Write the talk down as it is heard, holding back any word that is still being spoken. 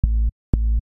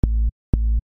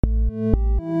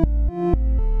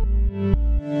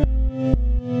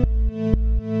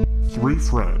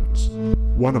Friends,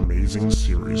 one amazing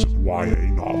series of YA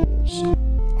novels,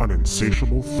 an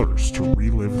insatiable thirst to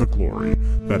relive the glory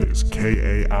that is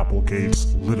K.A.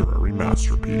 Applegate's literary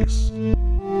masterpiece.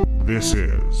 This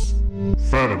is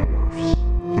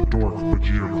Fanimail, the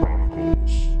Dork-Bajir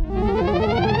Chronicles.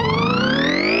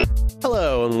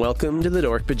 Hello and welcome to the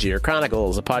Dork-Bajir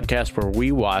Chronicles, a podcast where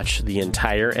we watch the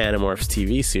entire ANIMORPHS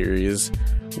TV series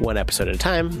one episode at a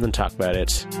time, then talk about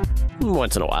it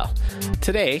once in a while.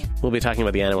 Today, we'll be talking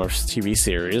about the ANIMORPHS TV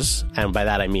series, and by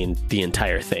that I mean the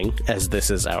entire thing, as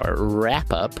this is our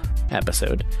wrap-up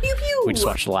episode. Pew pew. We just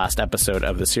watched the last episode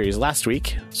of the series last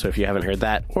week, so if you haven't heard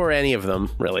that, or any of them,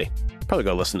 really, probably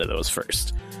go listen to those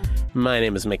first. My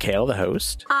name is Mikael, the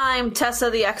host. I'm Tessa,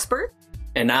 the expert.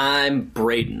 And I'm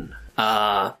Braden,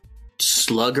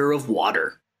 slugger of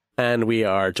water. And we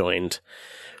are joined,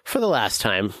 for the last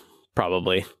time,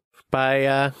 probably,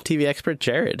 by TV expert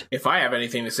Jared. If I have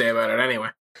anything to say about it anyway.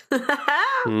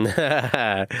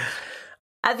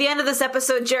 At the end of this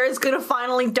episode, Jared's gonna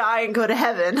finally die and go to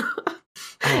heaven.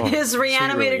 His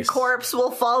reanimated corpse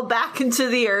will fall back into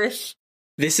the earth.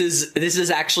 This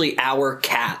is actually our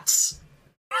cats.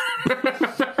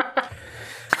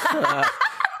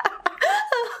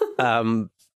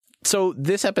 So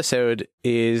this episode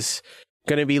is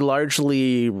going to be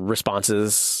largely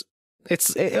responses.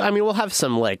 We'll have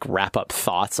some like wrap up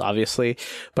thoughts, obviously,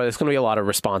 but it's going to be a lot of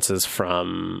responses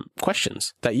from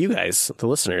questions that you guys, the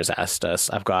listeners, asked us.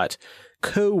 I've got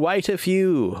quite a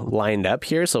few lined up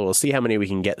here, so we'll see how many we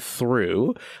can get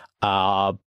through.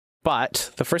 But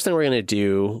the first thing we're going to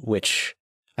do, which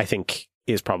I think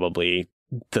is probably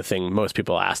the thing most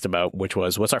people asked about, which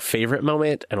was what's our favorite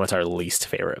moment and what's our least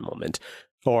favorite moment,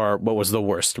 or what was the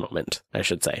worst moment, I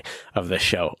should say, of the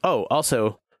show. Oh,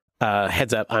 also,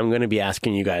 heads up, I'm going to be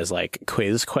asking you guys like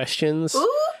quiz questions,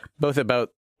 both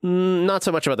about not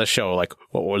so much about the show, like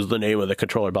what was the name of the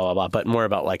controller, blah, blah, blah, but more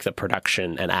about like the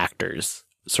production and actors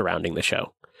surrounding the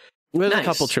show. There's a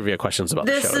couple trivia questions about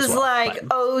the show. This is like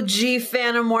OG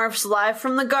Phantomorphs live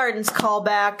from the gardens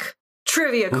callback.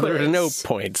 Trivia quiz. There's no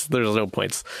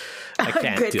points. I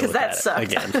can't Good, deal with that that sucked.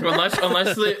 again.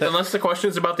 unless the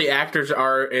questions about the actors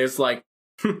is like,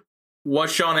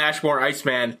 was Sean Ashmore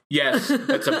Iceman? Yes,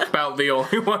 that's about the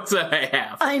only ones that I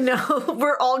have. I know.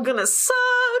 We're all gonna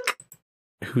suck.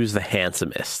 Who's the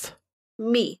handsomest?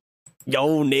 Me.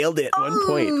 Yo, nailed it. 1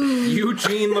 point.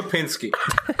 Eugene Lipinski.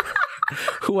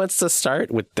 Who wants to start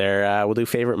with their, we'll do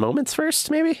favorite moments first,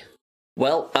 maybe?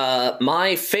 Well,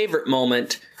 my favorite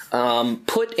moment,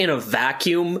 put in a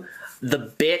vacuum, the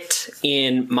bit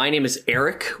in My Name is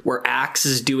Eric, where Axe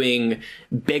is doing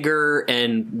bigger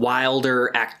and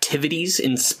wilder activities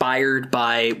inspired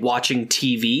by watching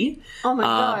TV. Oh my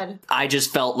God. I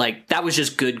just felt like that was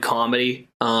just good comedy.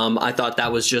 I thought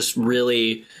that was just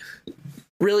really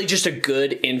just a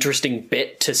good, interesting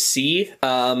bit to see.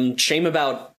 Shame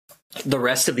about the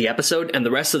rest of the episode and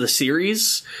the rest of the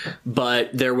series, but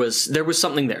there was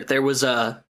something there. There was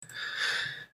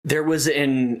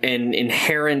an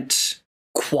inherent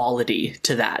quality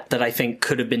to that I think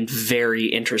could have been very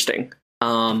interesting.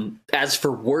 As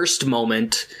for worst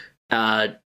moment,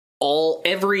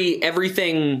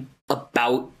 everything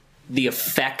about the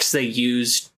effects they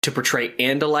used to portray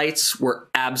Andalites were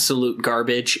absolute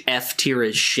garbage. F tier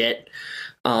as shit.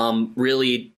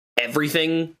 Really,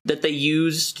 everything that they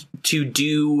used to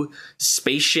do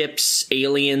spaceships,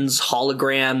 aliens,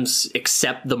 holograms,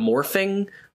 except the morphing,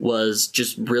 was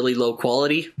just really low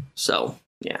quality. So,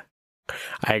 yeah.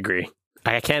 I agree.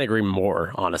 I can't agree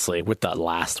more, honestly, with that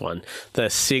last one.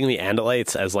 Seeing the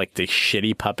Andalites as like the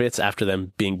shitty puppets after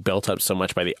them being built up so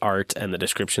much by the art and the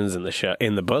descriptions in the show,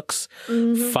 in the books.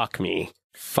 Mm-hmm. Fuck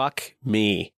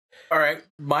me. All right,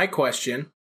 my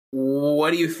question.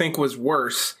 What do you think was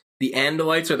worse, the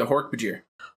Andalites or the Dork-Bajir?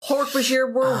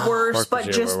 Hork-Bajir were worse, but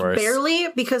just barely,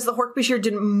 because the Hork-Bajir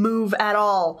didn't move at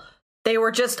all. They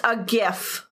were just a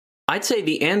GIF. I'd say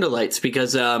the Andalites,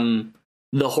 because the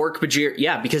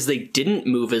Dork-Bajir, because they didn't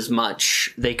move as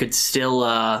much, they could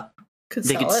still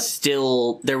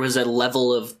there was a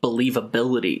level of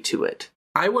believability to it.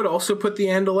 I would also put the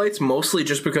Andalites, mostly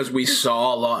just because we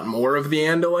saw a lot more of the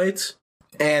Andalites,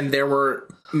 and there were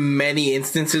many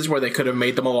instances where they could have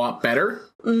made them a lot better,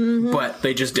 but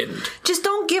they just didn't. Just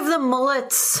don't give them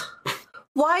mullets.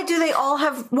 Why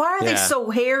are they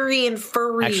so hairy and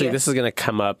furry? Actually, this is going to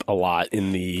come up a lot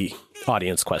in the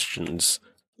audience questions.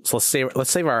 So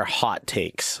let's save our hot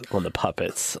takes on the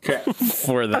puppets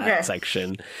for that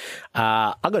section.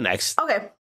 I'll go next. Okay.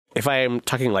 If I am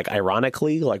talking like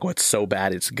ironically, like what's so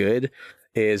bad it's good,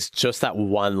 is just that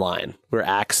one line where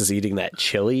Axe is eating that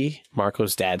chili,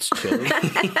 Marco's dad's chili.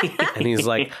 And he's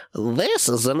like, "This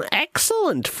is an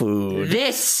excellent food.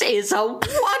 This is a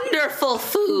wonderful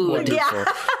food." Wonderful. Yeah,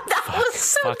 that was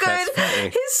so Fuck, good. that's funny.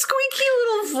 His squeaky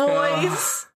little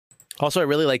voice. Also, I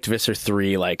really liked Visser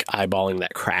 3 like eyeballing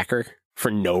that cracker for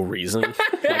no reason.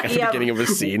 Like at the beginning of a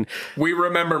scene. We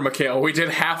remember, Mikael. We did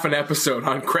half an episode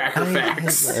on cracker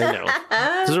facts. I know.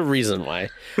 There's a reason why.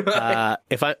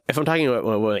 If I'm talking about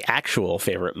what my actual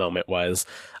favorite moment was,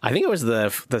 I think it was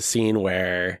the scene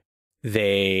where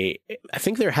I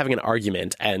think they're having an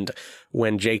argument, and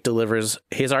when Jake delivers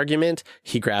his argument,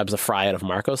 he grabs the fry out of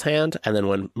Marco's hand, and then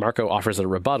when Marco offers a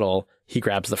rebuttal, he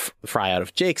grabs the fry out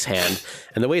of Jake's hand,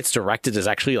 and the way it's directed is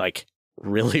actually like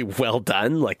really well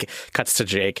done. Like, cuts to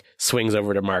Jake, swings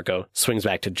over to Marco, swings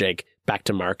back to Jake, back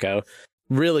to Marco.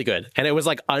 Really good. And it was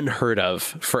like unheard of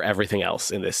for everything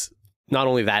else in this. Not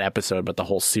only that episode, but the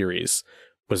whole series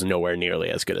was nowhere nearly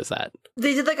as good as that.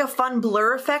 They did like a fun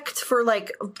blur effect for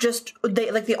like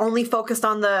they only focused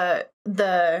on the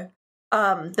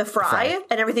fry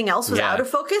and everything else was out of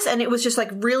focus, and it was just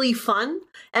like really fun.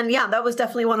 And yeah, that was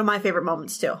definitely one of my favorite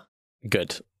moments too.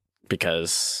 Good,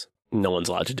 because no one's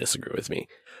allowed to disagree with me.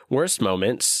 Worst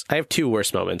moments. I have two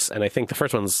worst moments, and I think the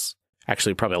first one's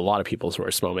actually probably a lot of people's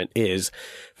worst moment is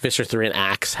Visser 3 and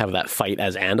Axe have that fight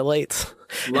as Andalites.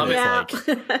 Love it.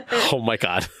 Like, oh my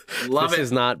god. This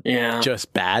is not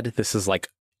just bad. This is like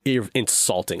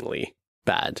insultingly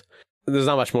bad. There's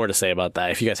not much more to say about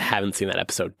that. If you guys haven't seen that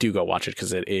episode, do go watch it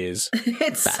because it is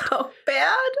it's bad. So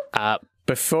bad.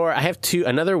 Before I have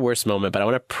another worst moment, but I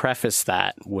want to preface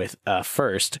that with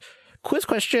first quiz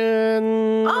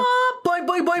question.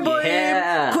 Boy.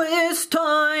 Yeah. Quiz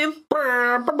time.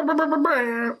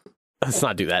 Let's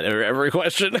not do that every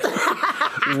question.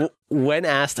 When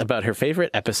asked about her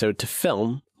favorite episode to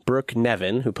film, Brooke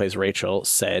Nevin, who plays Rachel,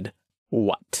 said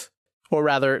what? Or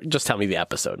rather, just tell me the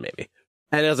episode, maybe.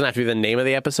 And it doesn't have to be the name of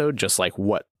the episode, just like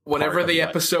what. Whatever the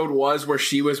episode was where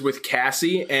she was with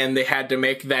Cassie and they had to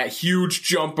make that huge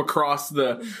jump across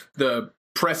the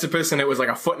precipice, and it was like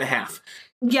 1.5 feet.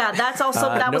 Yeah, that's also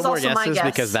that was also my guess.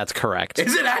 Because that's correct.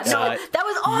 Is it actually? That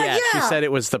was She said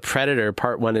it was The Predator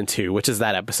Part 1 and 2, which is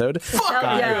that episode.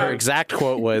 Her exact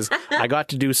quote was, "I got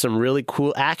to do some really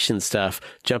cool action stuff,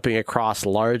 jumping across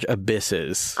large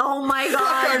abysses." Oh my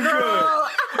god, girl!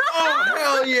 Oh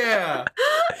hell yeah!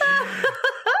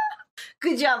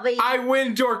 Good job, baby. I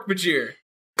win, Dork-Bajir.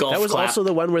 That was also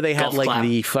the one where they had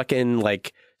the fucking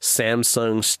like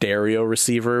Samsung stereo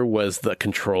receiver was the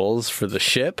controls for the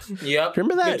ship. Yep.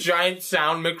 Remember that? The giant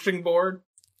sound mixing board.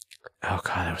 Oh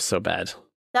god, that was so bad.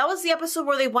 That was the episode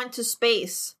where they went to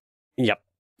space. Yep.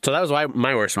 So that was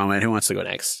my worst moment. Who wants to go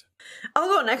next? I'll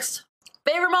go next.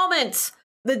 Favorite moment.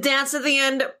 The dance at the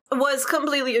end was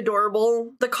completely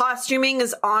adorable. The costuming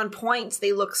is on point.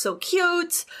 They look so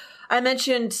cute. I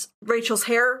mentioned Rachel's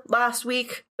hair last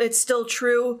week. It's still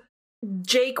true.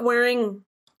 Jake wearing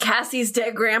Cassie's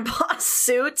dead grandpa's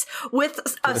suit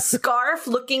with a scarf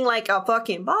looking like a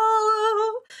fucking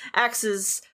ball.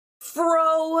 Axe's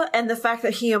fro and the fact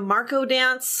that he and Marco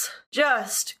dance.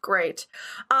 Just great.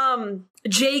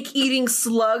 Jake eating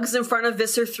slugs in front of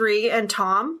Visser 3 and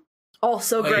Tom.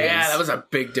 Also great. Yeah, that was a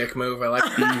big dick move. I like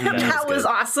that. That was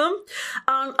awesome.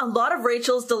 A lot of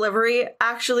Rachel's delivery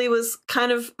actually was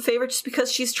kind of favorite just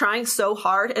because she's trying so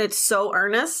hard and it's so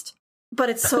earnest, but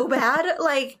it's so bad.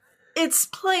 Like, it's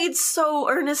played so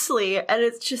earnestly and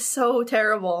it's just so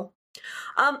terrible.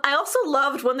 I also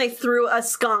loved when they threw a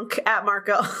skunk at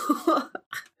Marco.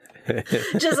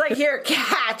 Just like, here,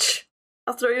 catch.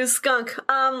 I'll throw you a skunk.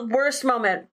 Worst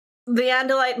moment. The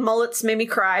Andalite mullets made me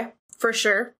cry, for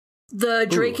sure. The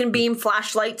Drake and Beam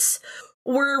flashlights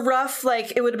were rough.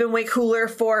 Like, it would have been way cooler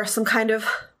for some kind of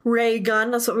ray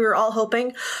gun. That's what we were all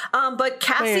hoping. But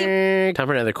Cassie... Time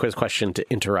for another quiz question to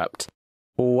interrupt.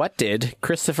 What did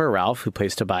Christopher Ralph, who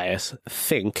plays Tobias,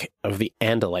 think of the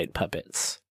Andalite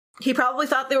puppets? He probably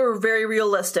thought they were very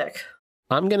realistic.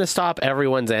 I'm going to stop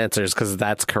everyone's answers because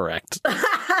that's correct.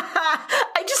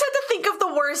 I just had to think of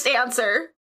the worst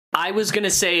answer. I was gonna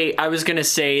say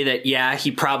that, yeah,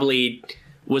 he probably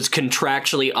was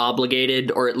contractually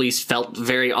obligated, or at least felt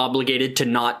very obligated to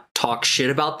not talk shit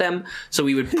about them. So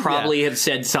we would probably have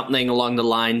said something along the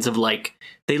lines of like,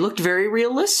 they looked very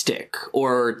realistic,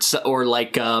 or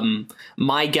like,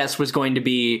 my guess was going to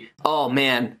be, oh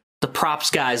man, the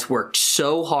props guys worked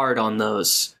so hard on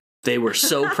those. They were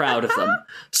so proud of them.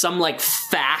 Some like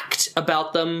fact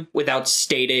about them without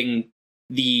stating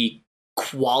the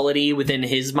quality within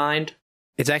his mind.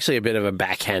 It's actually a bit of a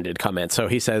backhanded comment. So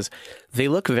he says, they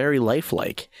look very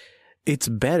lifelike. it's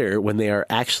better when they are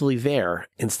actually there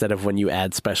instead of when you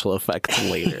add special effects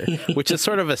later, which is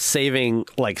sort of a saving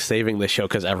the show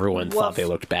because everyone thought they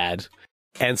looked bad.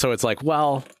 And so it's like,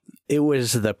 well, it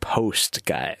was the post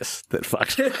guys that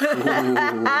fucked.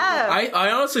 I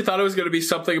honestly thought it was going to be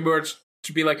something more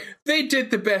to be like, they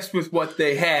did the best with what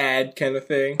they had kind of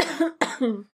thing.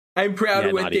 I'm proud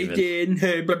of what they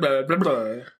did. Blah, blah, blah,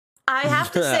 blah. I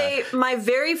have to say, my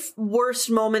very worst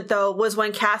moment, though, was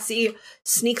when Cassie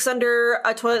sneaks under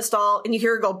a toilet stall and you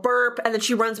hear her go burp, and then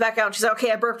she runs back out and she's like,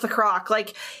 okay, I burped the croc.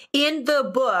 Like, in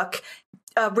the book,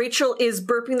 Rachel is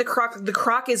burping the croc. The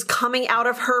croc is coming out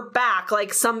of her back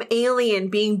like some alien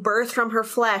being birthed from her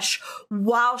flesh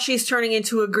while she's turning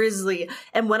into a grizzly.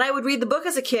 And when I would read the book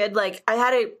as a kid, like, I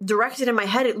had it directed in my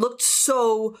head. It looked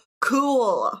so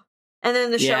cool. And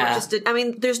then the show just did. I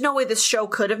mean, there's no way this show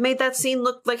could have made that scene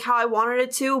look like how I wanted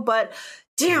it to, but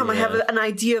damn, I have an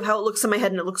idea of how it looks in my head,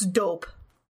 and it looks dope.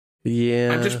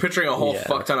 Yeah. I'm just picturing a whole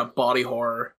fuck ton of body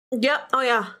horror. Yep. Oh,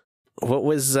 yeah. What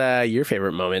was your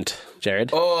favorite moment, Jared?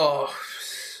 Oh,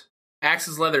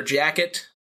 Axe's leather jacket.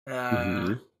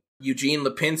 Eugene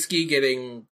Lipinski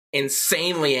getting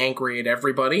insanely angry at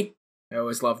everybody. I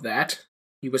always loved that.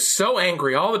 He was so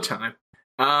angry all the time.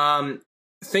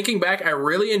 Thinking back, I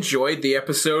really enjoyed the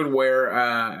episode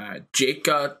where Jake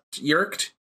got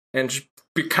yerked and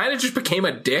kind of just became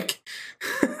a dick.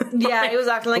 Yeah, he was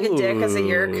acting like a dick as a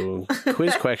yerk.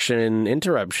 Quiz question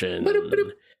interruption.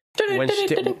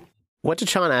 What did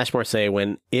Sean Ashmore say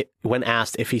when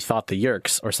asked if he thought the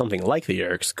yerks or something like the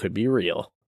yerks could be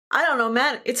real? I don't know,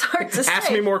 man. It's hard to say.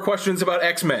 Ask me more questions about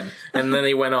X-Men. And then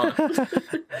he went on.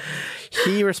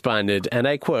 He responded, and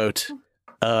I quote,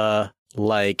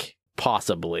 like...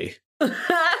 possibly.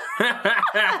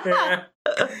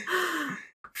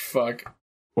 Fuck.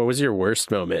 What was your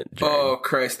worst moment, Jared? Oh,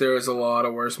 Christ, there was a lot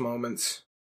of worst moments.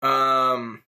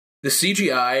 The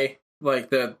CGI,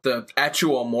 like the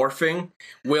actual morphing,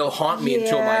 will haunt me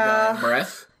until my dying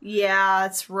breath. Yeah,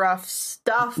 it's rough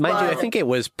stuff. Mind you, I think it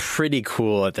was pretty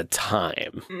cool at the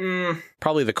time.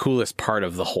 Probably the coolest part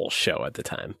of the whole show at the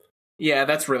time. Yeah,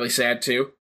 that's really sad,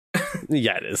 too.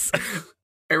 Yeah, it is.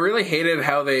 I really hated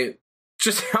how they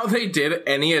did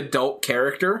any adult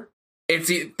character.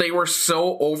 They were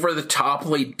so over the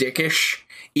toply dickish,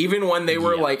 even when they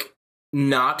were like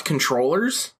not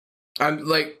controllers.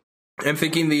 I'm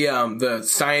thinking the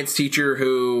science teacher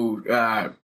who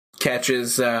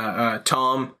catches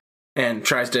Tom and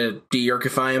tries to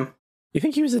de-yerkify him. You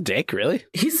think he was a dick, really?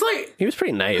 He was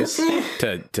pretty nice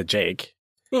to Jake.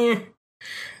 Yeah.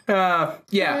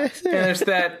 And there's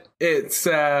that. It's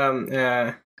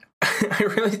I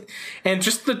really, and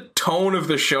just the tone of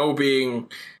the show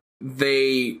being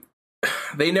they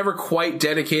never quite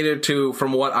dedicated to,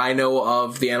 from what I know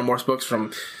of the Animorphs books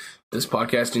from this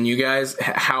podcast and you guys,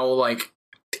 how like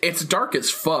it's dark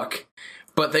as fuck,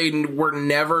 but they were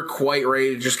never quite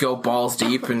ready to just go balls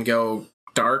deep and go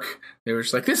dark. They were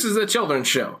just like, this is a children's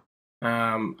show.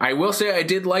 I will say I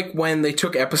did like when they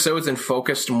took episodes and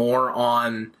focused more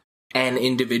on an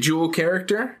individual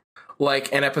character.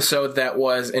 Like an episode that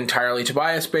was entirely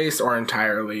Tobias based, or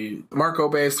entirely Marco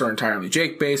based, or entirely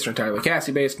Jake based, or entirely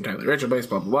Cassie based, entirely Rachel based,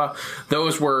 blah, blah, blah.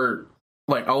 Those were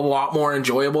like a lot more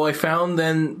enjoyable, I found,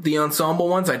 than the ensemble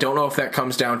ones. I don't know if that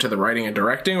comes down to the writing and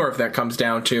directing, or if that comes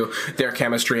down to their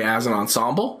chemistry as an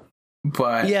ensemble.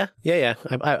 But yeah.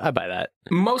 I buy that.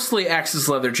 Mostly Axe's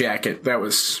leather jacket. That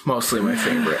was mostly my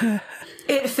favorite.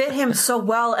 It fit him so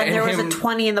well, and there was a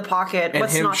 20 in the pocket.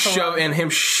 And him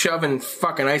shoving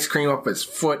fucking ice cream up his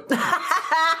foot.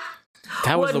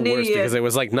 That was the worst, because it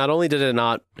was like, not only did it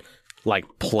not like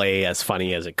play as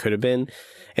funny as it could have been,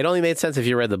 it only made sense if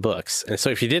you read the books. And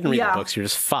so if you didn't read the books, you're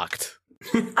just fucked.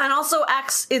 And also,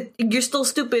 you're still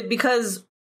stupid because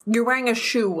you're wearing a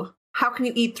shoe. How can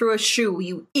you eat through a shoe,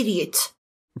 you idiot?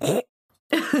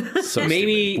 So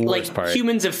maybe like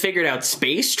humans have figured out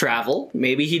space travel.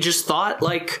 Maybe he just thought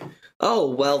like, oh,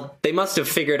 well, they must have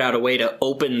figured out a way to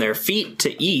open their feet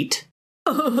to eat.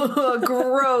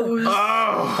 Gross.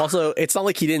 Also, it's not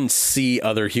like he didn't see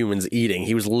other humans eating.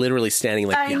 He was literally standing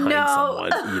like behind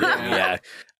someone eating.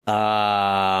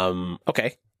 Yeah.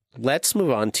 Okay. Let's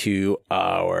move on to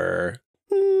our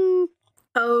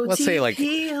let's say like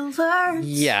alert.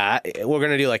 Yeah, we're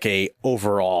gonna do like a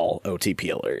overall OTP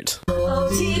alert.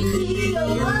 OTP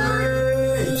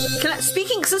alert.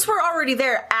 Since we're already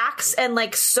there, Axe and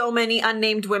like so many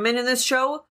unnamed women in this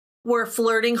show were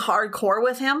flirting hardcore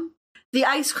with him. The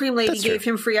ice cream lady gave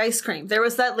him free ice cream. There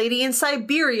was that lady in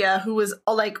Siberia who was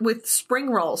like with spring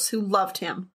rolls who loved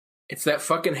him. It's that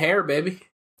fucking hair, baby.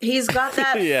 He's got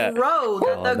that fro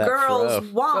that the girls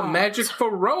want. The magic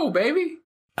fro, baby.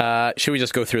 Should we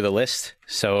just go through the list?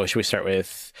 So should we start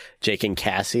with Jake and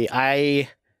Cassie? I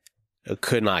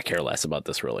could not care less about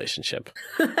this relationship.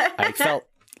 I felt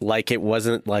like it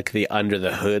wasn't like the under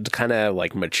the hood kind of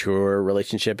like mature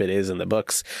relationship it is in the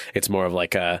books. It's more of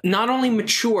like a... Not only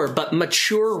mature, but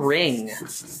maturing.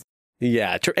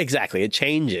 Yeah, exactly. It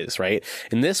changes, right?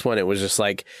 In this one, it was just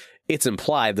like, it's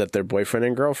implied that they're boyfriend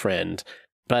and girlfriend,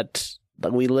 but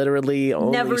we literally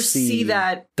only never see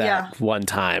that one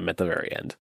time at the very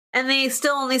end. And they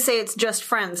still only say it's just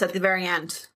friends at the very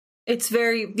end. It's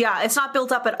very, it's not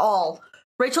built up at all.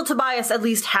 Rachel Tobias at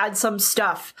least had some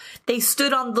stuff. They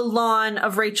stood on the lawn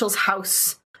of Rachel's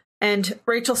house, and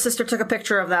Rachel's sister took a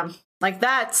picture of them. Like,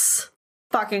 that's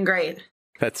fucking great.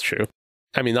 That's true.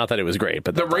 I mean, not that it was great,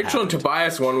 but the Rachel and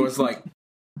Tobias one was like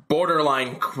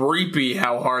borderline creepy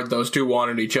how hard those two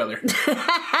wanted each other.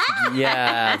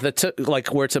 Yeah,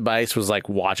 like where Tobias was like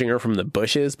watching her from the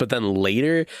bushes, but then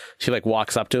later she like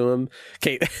walks up to him.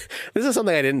 Okay, this is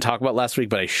something I didn't talk about last week,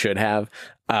 but I should have.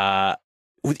 At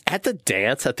the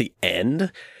dance at the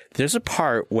end, there's a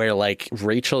part where like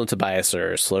Rachel and Tobias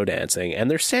are slow dancing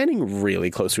and they're standing really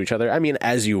close to each other. I mean,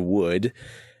 as you would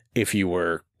if you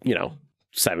were,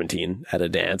 17 at a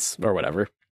dance or whatever.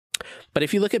 But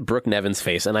if you look at Brooke Nevin's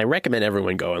face, and I recommend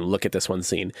everyone go and look at this one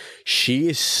scene, she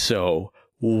is so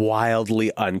wildly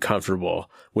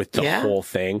uncomfortable with the whole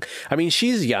thing. I mean,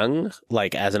 she's young,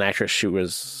 like as an actress, she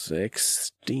was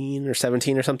 16 or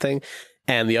 17 or something.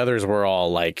 And the others were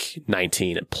all like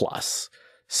 19 and plus.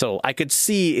 So I could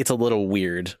see it's a little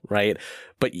weird, right?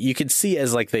 But you could see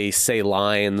as like they say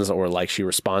lines or like she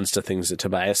responds to things that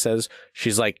Tobias says,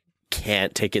 she's like,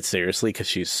 can't take it seriously because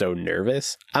she's so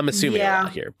nervous. I'm assuming a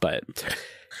lot here, but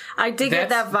I did get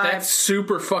that vibe. That's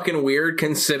super fucking weird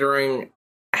considering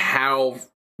how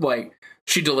like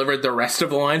she delivered the rest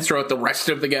of the lines throughout the rest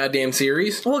of the goddamn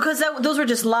series. Well, because those were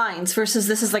just lines versus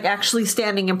this is like actually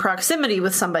standing in proximity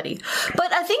with somebody.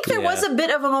 But I think there was a bit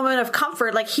of a moment of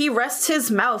comfort. Like he rests his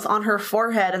mouth on her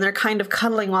forehead and they're kind of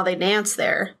cuddling while they dance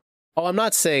there. Oh, I'm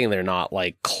not saying they're not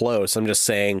like close. I'm just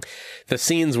saying the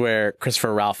scenes where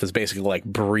Christopher Ralph is basically like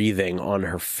breathing on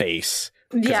her face.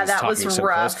 Yeah, that was so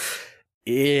rough. Close.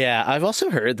 Yeah, I've also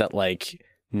heard that like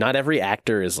not every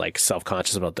actor is like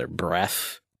self-conscious about their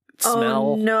breath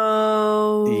smell. Oh,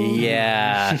 no.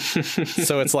 Yeah.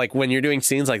 So it's like when you're doing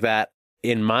scenes like that,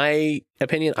 in my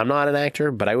opinion, I'm not an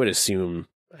actor, but I would assume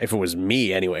if it was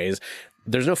me anyways,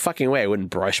 there's no fucking way I wouldn't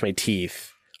brush my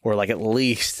teeth or like at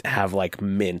least have like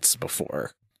mints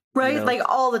before. Right? Like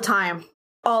all the time.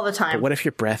 All the time. But what if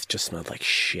your breath just smelled like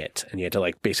shit and you had to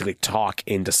like basically talk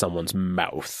into someone's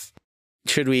mouth?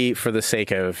 Should we, for the sake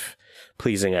of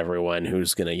pleasing everyone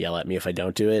who's going to yell at me if I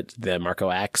don't do it, the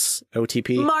Marco Axe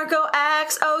OTP? Marco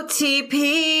Axe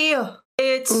OTP!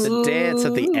 It's... The dance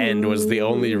at the end was the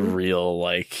only real,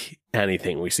 like,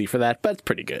 anything we see for that, but it's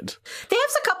pretty good. They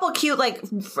have a couple cute, like,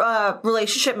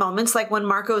 relationship moments, like when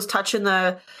Marco's touching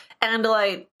the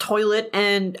Andalite toilet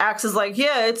and Axe is like,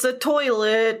 yeah, it's a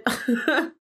toilet.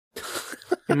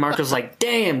 And Marco's like,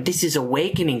 damn, this is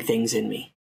awakening things in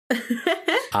me.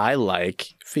 I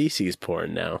like feces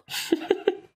porn now.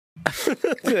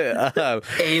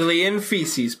 Alien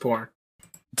feces porn.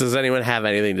 Does anyone have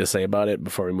anything to say about it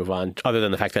before we move on, other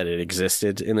than the fact that it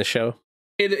existed in the show?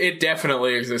 It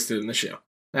definitely existed in the show.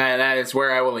 That is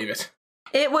where I will leave it.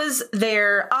 It was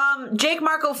there. Jake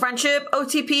Marco friendship,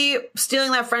 OTP,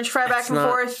 stealing that French fry back and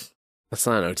forth. That's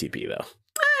not an OTP, though.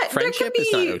 Friendship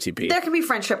is not OTP. There can be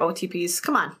friendship OTPs.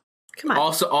 Come on.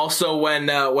 Also, when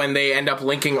they end up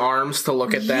linking arms to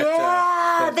look at that,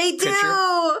 that they do.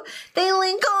 picture. They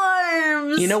link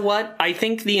arms. You know what? I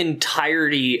think the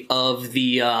entirety of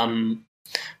the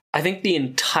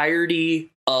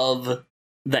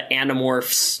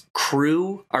Animorphs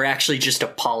crew are actually just a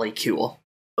polycule.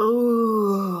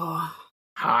 Ooh,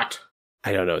 hot.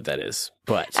 I don't know what that is,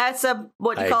 but that's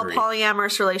what you call agree.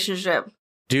 polyamorous relationship.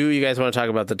 Do you guys want to talk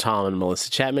about the Tom and Melissa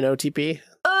Chapman OTP?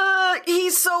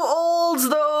 He's so old,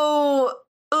 though.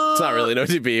 It's not really an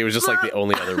OTP. It was just like the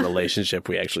only other relationship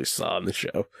we actually saw on the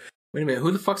show. Wait a minute. Who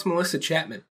the fuck's Melissa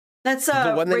Chapman? That's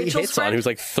the one that Rachel's he hits friend? on. He was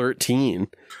like 13.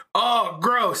 Oh,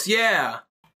 gross. Yeah.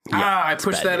 I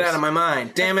pushed that out of my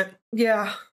mind. Damn it.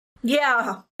 Yeah.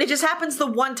 It just happens the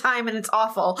one time and it's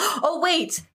awful. Oh,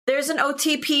 wait. There's an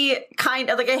OTP kind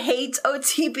of like a hate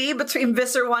OTP between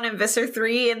Visser 1 and Visser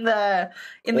 3 in the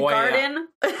garden.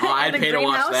 Yeah. Oh, I'd pay to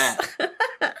watch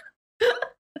that.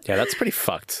 Yeah, that's pretty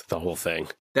fucked, the whole thing.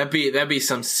 That'd be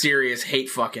some serious hate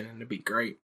fucking, and it'd be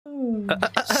great.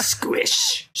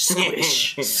 Squish,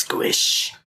 squish,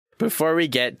 squish. Before we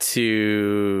get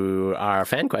to our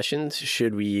fan questions,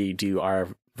 should we do our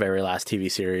very last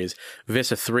TV series,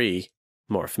 Vissa 3,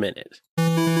 Morph Minute.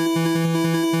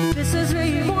 This is a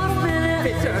Morph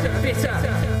Minute.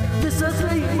 This is a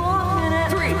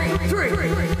Morph Minute. Three.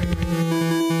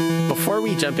 Before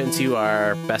we jump into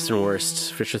our best and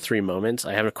worst Fisher 3 moments,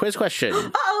 I have a quiz question.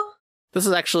 Uh-oh. This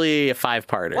is actually a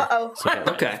 5-parter. Uh-oh. So,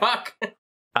 Okay. Fuck.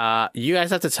 you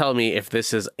guys have to tell me if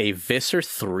this is a Visser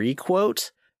 3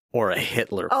 quote or a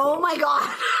Hitler quote. Oh my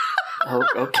god. Oh,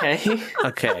 okay.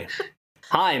 Okay.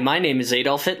 Hi, my name is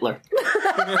Adolf Hitler.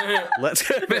 Let's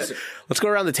go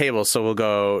around the table. So we'll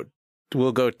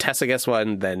go Tessa guess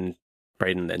one, then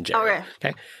Brayden, then Jared.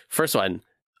 Okay. First one.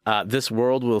 This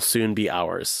world will soon be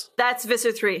ours. That's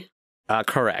Visser 3.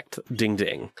 Correct. Ding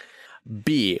ding.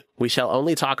 B. We shall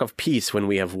only talk of peace when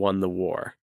we have won the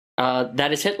war.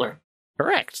 That is Hitler.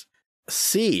 Correct.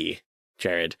 C.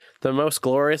 Jared. The most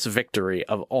glorious victory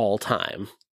of all time.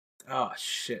 Oh,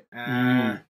 shit.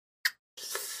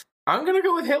 I'm gonna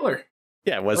go with Hitler.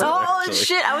 Yeah, it was Hitler, Oh actually.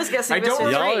 shit, I was guessing I don't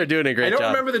Visser 3. Y'all are doing a great I don't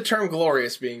job. remember the term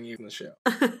glorious being used in the show.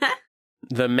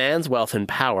 The man's wealth and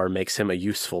power makes him a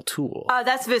useful tool.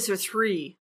 That's Visser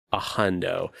 3. A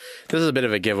hundo. This is a bit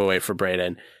of a giveaway for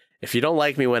Brayden. If you don't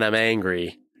like me when I'm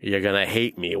angry, you're gonna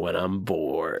hate me when I'm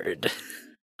bored.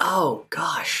 Oh,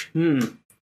 gosh. Eric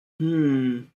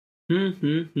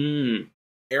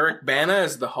Bana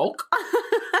as the Hulk?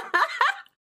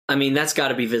 I mean, that's got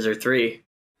to be Visser 3.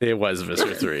 It was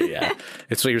Visser 3, yeah.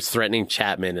 It's what he was threatening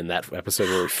Chapman in that episode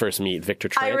where we first meet Victor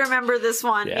Trent. I remember this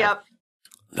one. Yeah. Yep.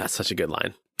 That's such a good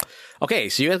line. Okay,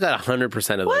 so you guys got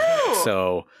 100% of those. Woo!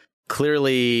 So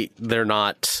clearly they're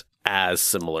not as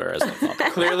similar as I thought.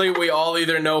 Clearly, we all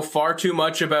either know far too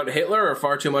much about Hitler or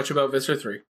far too much about Visser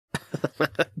 3.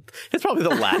 It's probably the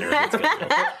latter. That's good.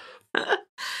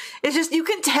 It's just, you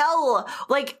can tell,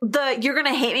 like, you're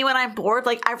gonna hate me when I'm bored.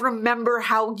 Like, I remember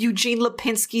how Eugene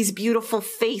Lipinski's beautiful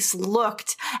face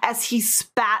looked as he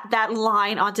spat that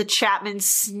line onto Chapman's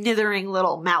snithering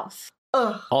little mouth.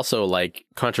 Ugh. Also, like,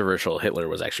 controversial, Hitler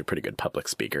was actually a pretty good public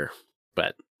speaker.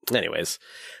 But anyways.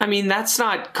 I mean, that's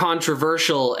not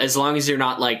controversial as long as you're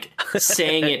not, like,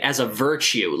 saying it as a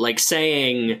virtue. Like,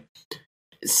 saying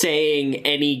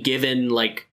any given,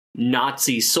 like,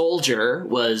 Nazi soldier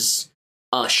was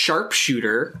a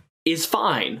sharpshooter is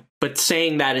fine. But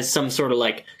saying that is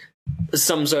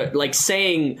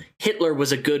saying Hitler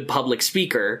was a good public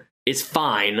speaker is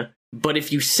fine. But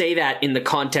if you say that in the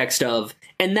context of,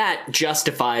 and that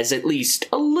justifies at least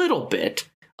a little bit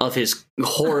of his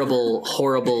horrible,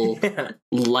 horrible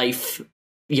life,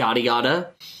 yada yada,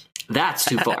 that's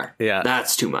too far. Yeah.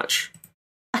 That's too much.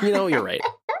 You know, you're right.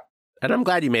 And I'm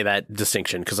glad you made that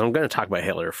distinction because I'm going to talk about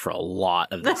Hitler for a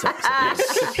lot of this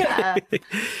episode.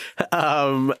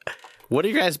 What are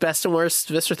your guys' best and worst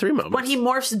Visser 3 moments? When he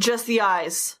morphs just the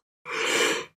eyes.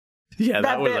 Yeah,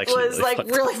 that was bit actually was really like fucked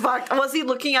really up. fucked. Was he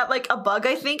looking at like a bug?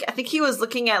 I think he was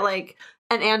looking at like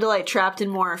an Andalite trapped in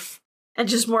Morph, and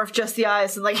just Morph just the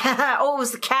eyes and like, oh, it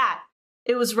was the cat.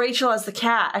 It was Rachel as the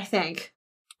cat, I think.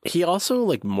 He also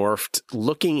like morphed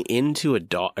looking into a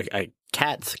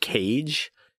cat's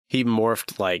cage. He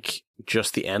morphed like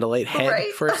just the Andalite head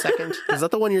Right. for a second. Is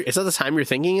that the time you're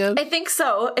thinking of? I think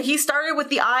so. He started with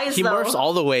the eyes. He though. morphs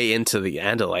all the way into the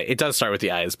Andalite. It does start with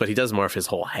the eyes, but he does morph his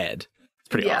whole head. It's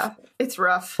pretty awful. It's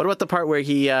rough. What about the part where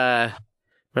he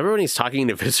remember when he's talking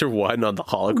to Visser 1 on the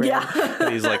hologram? Yeah.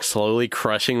 And he's like slowly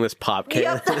crushing this pop can.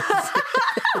 Yep.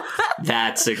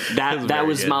 That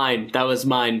was good. mine. That was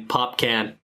mine. Pop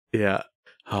can. Yeah.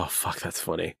 Oh fuck, that's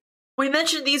funny. We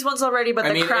mentioned these ones already,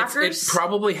 but the crackers. It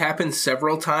probably happened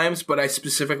several times, but I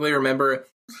specifically remember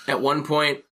at one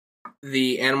point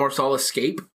the Animorphs all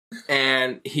escape,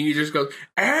 and he just goes,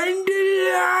 and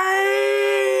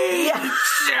Yeah.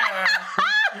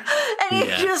 And he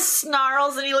just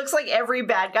snarls, and he looks like every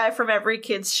bad guy from every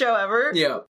kid's show ever.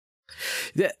 Yeah.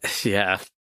 Yeah.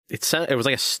 It was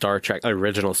like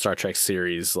original Star Trek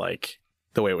series, like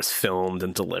the way it was filmed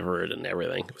and delivered and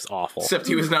everything. It was awful. Except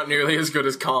he was not nearly as good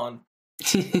as Khan.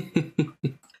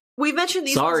 We mentioned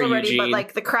these Sorry, ones already, Eugene. but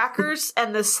like the crackers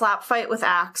and the slap fight with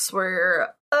Axe were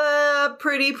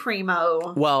pretty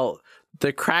primo. Well,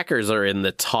 the crackers are in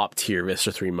the top tier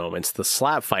Visser 3 moments. The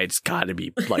slap fight's got to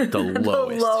be like the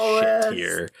lowest shit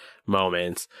tier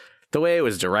moments. The way it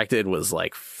was directed was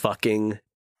like fucking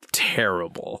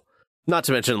terrible. Not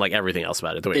to mention like everything else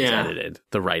about it. The way it's edited,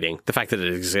 the writing, the fact that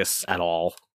it exists at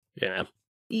all. Yeah.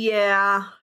 Yeah.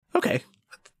 Okay.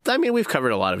 I mean, we've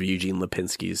covered a lot of Eugene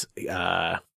Lipinski's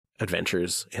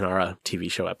adventures in our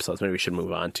TV show episodes. Maybe we should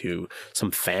move on to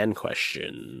some fan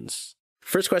questions.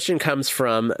 First question comes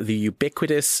from the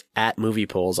ubiquitous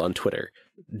 @MoviePolls on Twitter.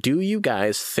 Do you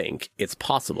guys think it's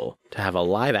possible to have a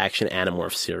live-action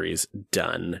Animorph series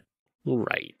done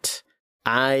right?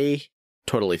 I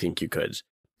totally think you could.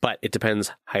 But it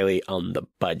depends highly on the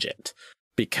budget.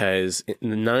 Because in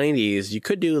the 90s, you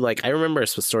could do, like, I remember a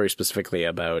story specifically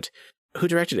about who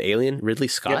directed Alien? Ridley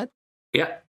Scott?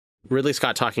 Yeah. Ridley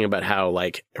Scott talking about how,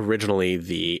 like, originally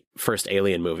the first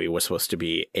Alien movie was supposed to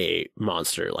be a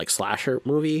monster, like, slasher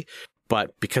movie.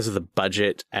 But because of the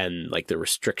budget and, like, the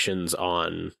restrictions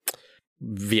on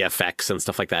VFX and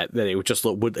stuff like that, that it would just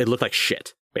it looked like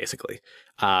shit, basically.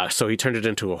 So he turned it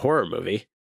into a horror movie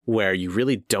where you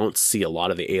really don't see a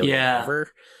lot of the alien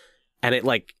ever. And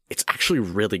it's actually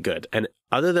really good. And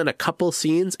other than a couple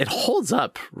scenes, it holds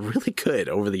up really good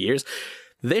over the years.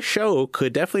 This show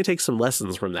could definitely take some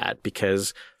lessons from that,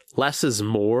 because less is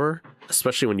more,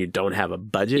 especially when you don't have a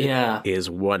budget, is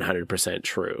 100%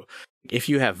 true. If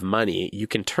you have money, you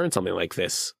can turn something like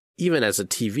this, even as a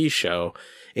TV show,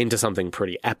 into something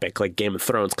pretty epic. Like Game of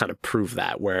Thrones kind of proved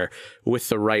that, where with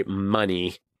the right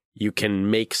money, you can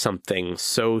make something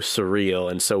so surreal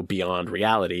and so beyond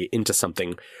reality into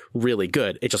something really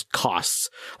good. It just costs.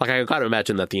 Like, I got to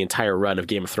imagine that the entire run of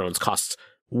Game of Thrones costs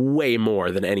way more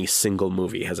than any single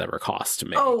movie has ever cost to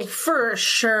make. Oh, for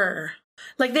sure.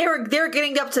 Like, they were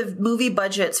getting up to movie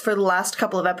budgets for the last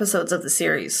couple of episodes of the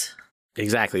series.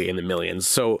 Exactly, in the millions.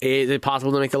 So is it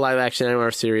possible to make a live action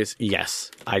animated series?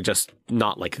 Yes. I just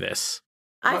not like this.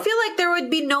 I feel like there would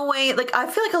be no way, like, I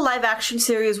feel like a live action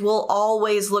series will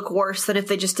always look worse than if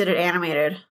they just did it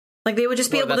animated. Like, they would just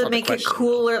be able to make it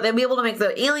cooler. They'll be able to make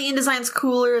the alien designs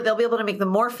cooler. They'll be able to make the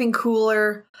morphing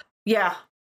cooler. Yeah,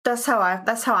 that's how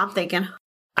I'm thinking.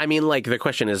 I mean, like, the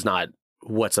question is not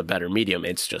what's a better medium.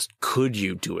 It's just, could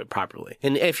you do it properly?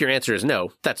 And if your answer is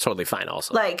no, that's totally fine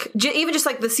also. Like, even just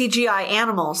like the CGI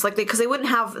animals, like, because they wouldn't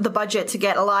have the budget to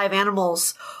get live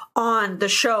animals on the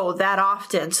show that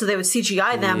often, so they would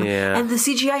CGI them, and the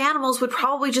CGI animals would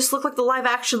probably just look like the live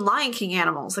action Lion King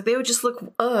animals. Like, they would just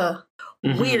look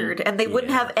weird, and they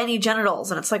wouldn't have any genitals,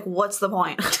 and it's like, what's the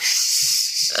point?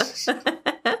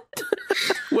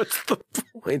 What's the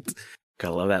point?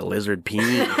 Gotta love that lizard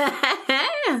peen.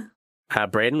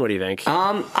 Braden, what do you think?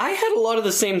 I had a lot of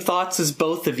the same thoughts as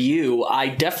both of you. I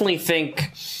definitely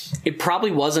think it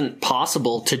probably wasn't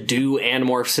possible to do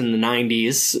Animorphs in the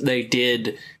 90s. They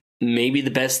did maybe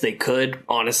the best they could.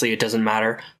 Honestly, it doesn't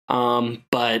matter.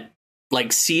 But like,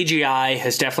 CGI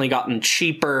has definitely gotten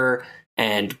cheaper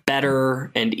and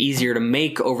better and easier to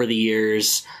make over the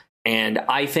years. And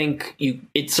I think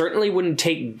it certainly wouldn't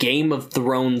take Game of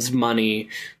Thrones money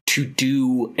to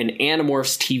do an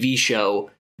Animorphs TV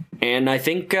show. And I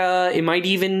think it might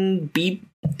even be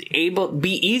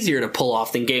easier to pull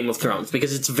off than Game of Thrones,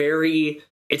 because it's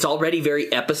already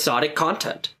very episodic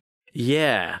content.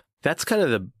 Yeah, that's kind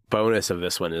of the bonus of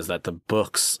this one, is that the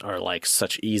books are like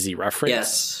such easy reference.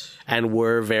 Yes. And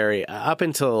we're very, up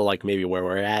until like maybe where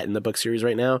we're at in the book series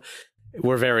right now,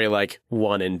 we're very like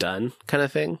one and done kind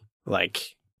of thing.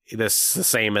 Like, this the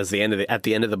same as at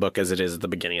the end of the book as it is at the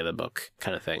beginning of the book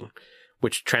kind of thing,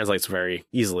 which translates very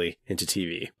easily into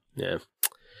TV. Yeah.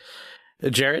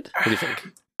 Jared, what do you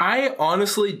think? I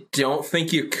honestly don't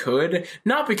think you could,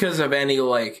 not because of any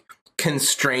like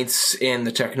constraints in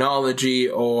the technology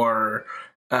or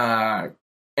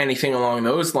anything along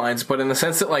those lines, but in the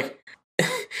sense that, like,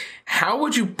 how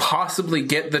would you possibly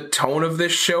get the tone of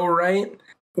this show right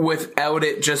without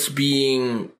it just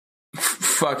being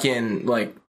fucking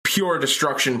like pure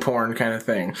destruction porn kind of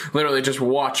thing? Literally just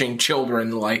watching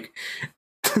children like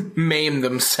maim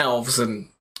themselves and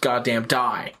goddamn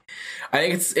die. I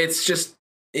think it's just,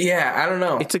 I don't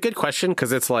know. It's a good question,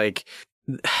 because it's like,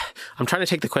 I'm trying to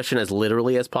take the question as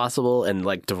literally as possible and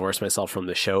like divorce myself from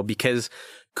the show, because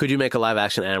could you make a live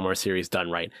action Animorph series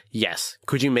done right? Yes.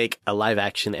 Could you make a live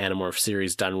action Animorph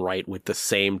series done right with the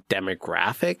same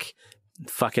demographic?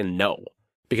 Fucking no.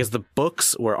 Because the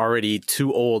books were already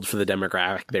too old for the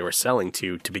demographic they were selling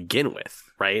to begin with,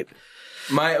 right?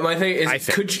 My thing is,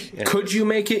 could you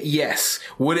make it? Yes.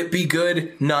 Would it be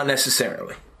good? Not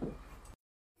necessarily.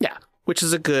 Yeah, which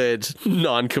is a good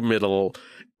non-committal,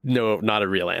 no, not a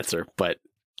real answer, but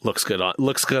looks good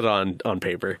on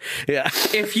paper. Yeah.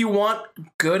 If you want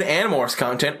good Animorphs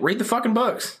content, read the fucking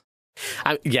books.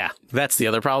 Yeah, that's the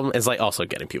other problem. Is like, also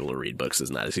getting people to read books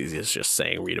is not as easy as just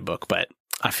saying read a book, but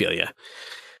I feel you.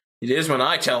 It is when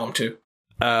I tell them to.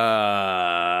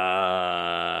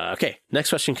 Okay, next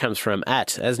question comes from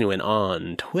 @Esnuin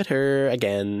on Twitter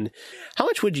again. How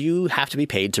much would you have to be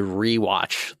paid to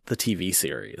rewatch the TV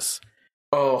series?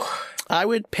 Oh, I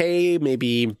would pay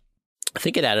maybe, I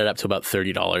think it added up to about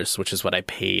 $30, which is what I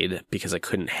paid because I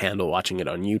couldn't handle watching it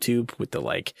on YouTube with the,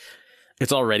 like,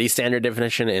 it's already standard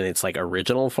definition and it's like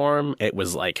original form. It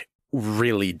was like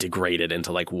really degraded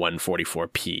into like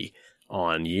 144p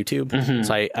on YouTube. Mhm.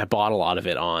 So I bought a lot of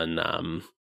it on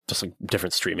just like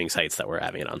different streaming sites that were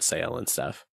having it on sale and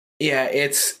stuff. Yeah,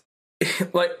 it's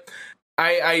like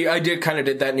I did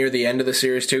that near the end of the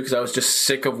series too, because I was just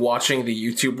sick of watching the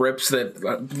YouTube rips that,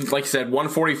 like I said,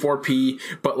 144p,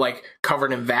 but like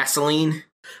covered in Vaseline.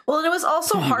 Well, and it was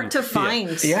also hard to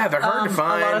find. Yeah, they're hard to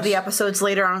find. A lot of the episodes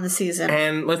later on in the season.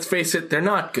 And let's face it, they're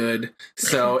not good.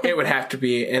 So it would have to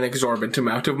be an exorbitant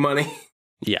amount of money.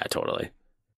 Yeah, totally.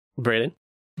 Brayden?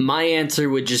 My answer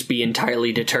would just be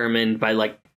entirely determined by,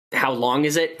 like, how long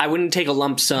is it? I wouldn't take a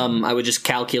lump sum. I would just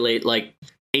calculate, like,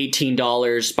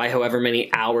 $18 by however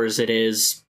many hours it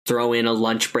is, throw in a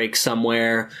lunch break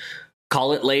somewhere,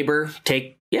 call it labor,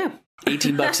 take,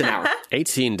 $18 an hour.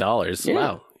 $18. Yeah.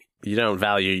 Wow. You don't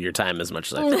value your time as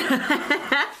much as I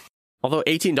think. Although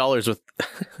 $18 with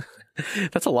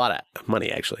that's a lot of money,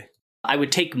 actually. I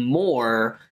would take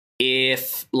more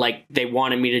if, like, they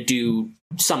wanted me to do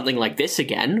something like this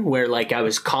again, where, like, I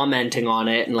was commenting on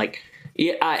it and, like,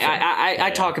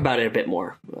 I talk about it a bit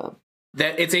more.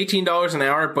 That it's $18 an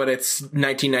hour, but it's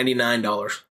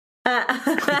 $19.99.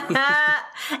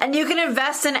 And you can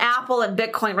invest in Apple and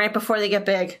Bitcoin right before they get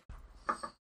big.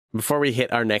 Before we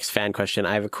hit our next fan question,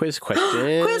 I have a quiz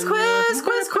question.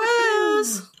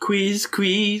 Quiz.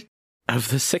 Of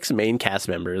the 6 main cast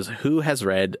members, who has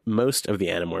read most of the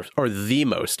Animorphs, or the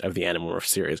most of the Animorphs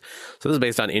series? So this is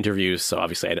based on interviews, so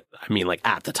obviously, I mean, like,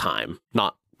 at the time,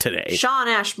 not today. Sean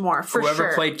Ashmore, for Whoever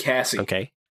sure. played Cassie.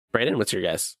 Okay. Brayden, what's your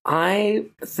guess? I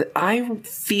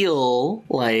feel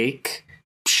like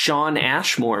Sean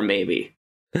Ashmore, maybe.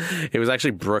 It was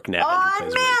actually Brooke Nevin. who Oh,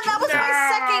 plays man, Rachel. that was my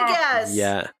second guess.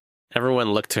 Yeah.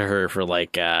 Everyone looked to her for,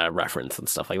 like, reference and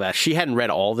stuff like that. She hadn't read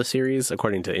all the series,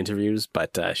 according to interviews,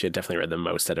 but she had definitely read the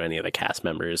most out of any of the cast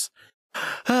members.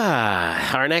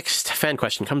 Our next fan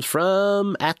question comes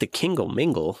from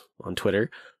 @theKingleMingle on Twitter.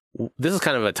 This is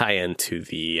kind of a tie-in to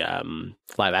the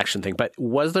live action thing, but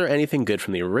was there anything good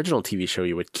from the original TV show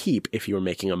you would keep if you were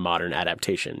making a modern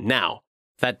adaptation? Now,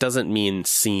 that doesn't mean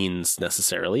scenes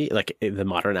necessarily. Like, the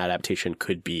modern adaptation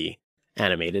could be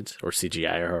animated or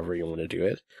CGI or however you want to do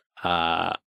it.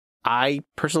 I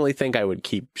personally think I would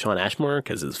keep Sean Ashmore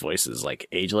because his voice is, like,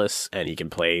 ageless and he can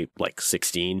play, like,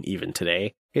 16 even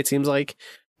today, it seems like.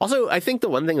 Also, I think the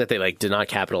one thing that they, like, did not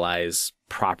capitalize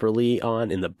properly on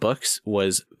in the books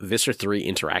was Visser 3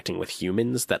 interacting with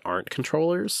humans that aren't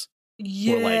controllers.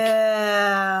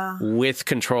 Yeah. With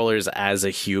controllers as a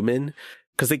human.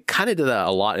 Because they kind of did that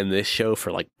a lot in this show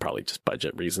for, like, probably just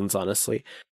budget reasons, honestly.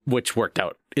 Which worked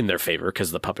out in their favor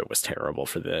because the puppet was terrible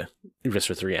for the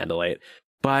Visser 3 Andalite.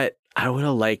 But I would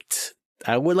like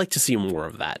to see more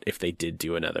of that if they did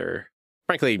do another,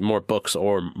 frankly, more books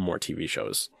or more TV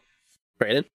shows.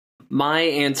 Brandon? My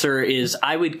answer is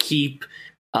I would keep.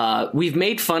 We've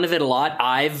made fun of it a lot.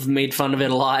 I've made fun of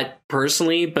it a lot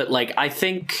personally, but, like, I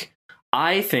think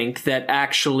that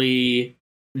actually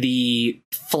the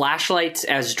flashlights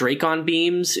as Dracon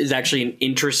beams is actually an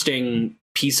interesting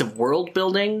piece of world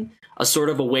building, a sort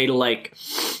of a way to, like,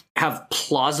 have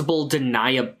plausible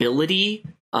deniability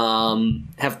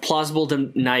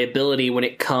when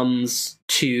it comes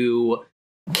to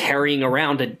carrying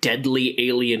around a deadly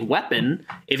alien weapon.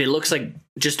 If it looks like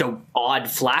just a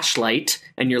odd flashlight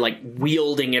and you're, like,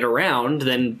 wielding it around,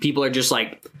 then people are just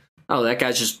like, oh, that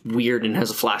guy's just weird and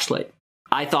has a flashlight.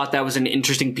 I thought that was an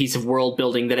interesting piece of world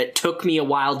building that it took me a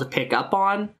while to pick up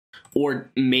on,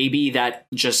 or maybe that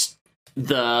just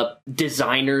the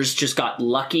designers just got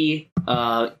lucky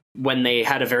when they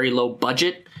had a very low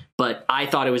budget, but I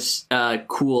thought it was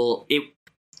cool. It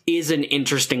is an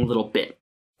interesting little bit.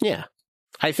 Yeah.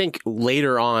 I think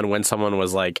later on when someone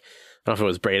was like, I don't know if it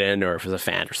was Brayden or if it was a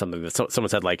fan or something, that someone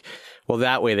said, like, well,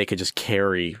 that way they could just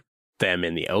carry them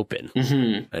in the open.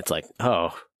 Mm-hmm. It's like,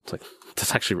 oh, it's like,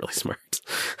 that's actually really smart.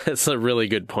 That's a really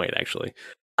good point, actually.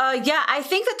 Yeah, I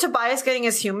think that Tobias getting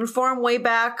his human form way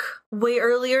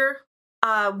earlier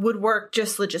would work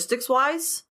just logistics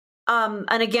wise. And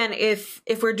again, if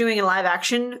we're doing a live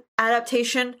action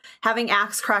adaptation, having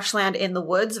Axe crash land in the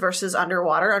woods versus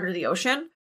underwater, under the ocean,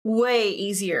 way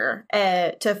easier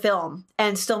to film,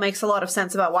 and still makes a lot of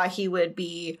sense about why he would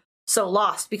be so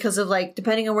lost, because of, like,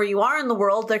 depending on where you are in the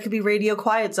world, there could be radio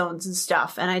quiet zones and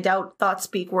stuff, and I doubt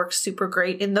ThoughtSpeak works super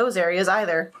great in those areas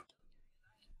either.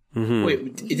 Mm-hmm.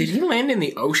 Wait, did he land in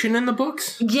the ocean in the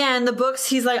books? Yeah, in the books,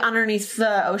 he's, like, underneath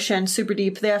the ocean, super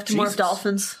deep. They have to morph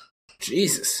dolphins.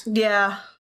 Jesus. Yeah.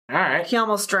 All right. He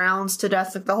almost drowns to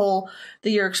death. Like, the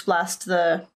Yerkes blast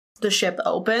the ship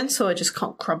open, so it just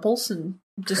crumples and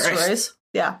destroys. Christ.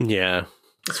 Yeah. Yeah.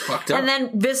 It's fucked up. And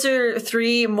then Visser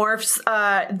 3 morphs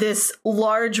this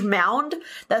large mound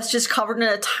that's just covered in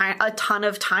a ton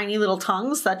of tiny little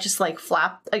tongues that just like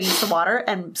flap against the water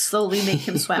and slowly make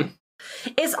him swim.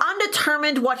 It's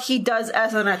undetermined what he does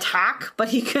as an attack, but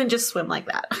he can just swim like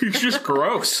that. He's just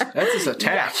gross. That's his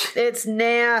attack. Yeah, it's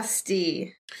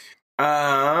nasty.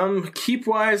 Keep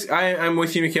wise, I'm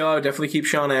with you, Mikael. I would definitely keep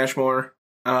Shawn Ashmore.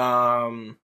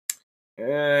 I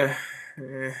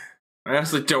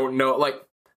honestly don't know. Like,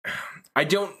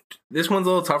 this one's a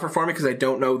little tougher for me because I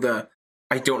don't know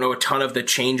a ton of the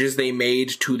changes they made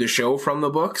to the show from the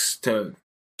books to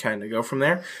kind of go from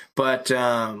there. But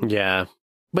yeah,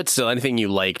 but still, anything you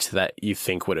liked that you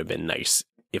think would have been nice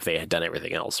if they had done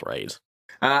everything else right.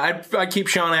 I'd keep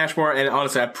Shawn Ashmore, and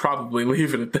honestly, I'd probably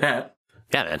leave it at that.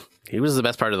 Yeah, man, he was the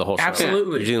best part of the whole show.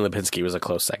 Absolutely. Eugene Lipinski was a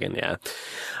close second. Yeah.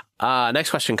 Next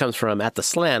question comes from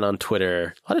 @theslan on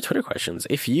Twitter. A lot of Twitter questions.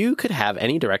 If you could have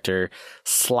any director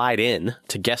slide in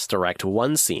to guest direct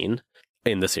one scene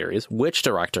in the series, which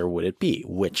director would it be?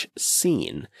 Which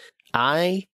scene?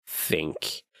 I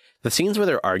think the scenes where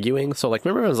they're arguing. So, like,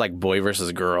 remember it was like boy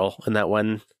versus girl in that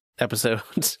one episode?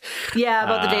 Yeah,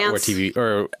 about the dance.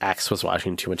 Where Axe was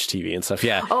watching too much TV and stuff.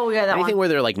 Yeah. Oh, yeah, that Anything one. where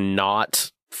they're like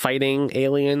not fighting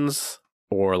aliens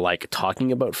or like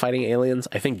talking about fighting aliens,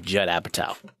 I think Judd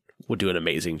Apatow would do an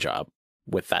amazing job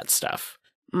with that stuff.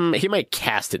 He might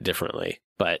cast it differently,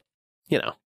 but, you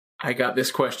know. I got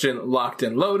this question locked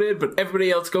and loaded, but everybody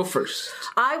else go first.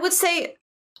 I would say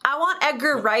I want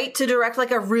Edgar Wright to direct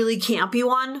like a really campy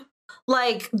one,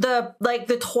 like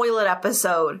the toilet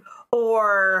episode,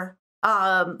 or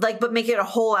but make it a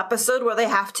whole episode where they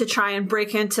have to try and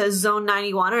break into Zone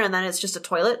 91 and then it's just a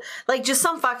toilet. Like, just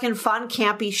some fucking fun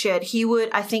campy shit.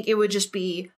 I think it would just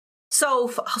be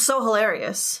so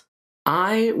hilarious.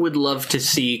 I would love to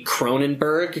see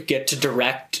Cronenberg get to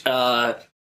direct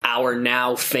our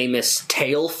now famous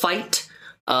tail fight,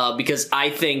 because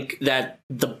I think that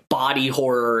the body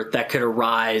horror that could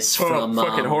arise from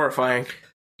fucking horrifying.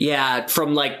 Yeah,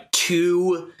 from like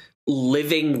two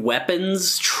living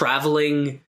weapons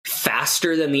traveling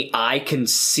faster than the eye can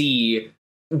see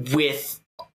with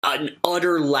an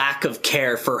utter lack of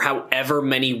care for however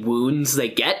many wounds they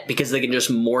get because they can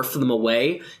just morph them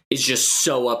away is just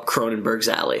so up Cronenberg's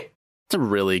alley. It's a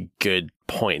really good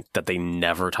point that they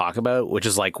never talk about, which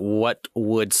is like, what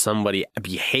would somebody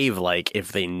behave like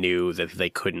if they knew that they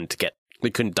couldn't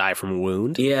die from a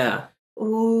wound? Yeah.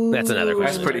 Ooh. That's another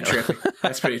question.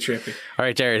 That's pretty trippy. All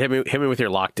right, Jared, hit me with your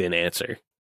locked in answer.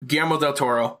 Guillermo del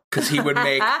Toro, because he would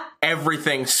make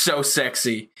everything so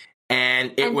sexy,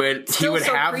 and it would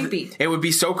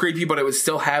be so creepy, but it would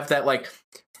still have that like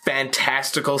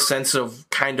fantastical sense of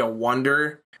kind of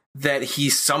wonder that he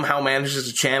somehow manages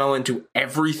to channel into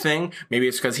everything. Maybe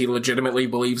it's because he legitimately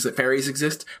believes that fairies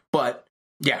exist, but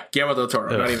yeah, Guillermo del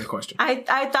Toro, not even a question.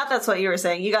 I thought that's what you were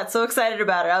saying. You got so excited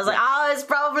about it. I was like, it's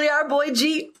probably our boy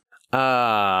G. Before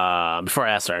I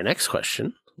ask our next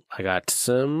question, I got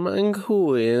some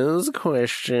quiz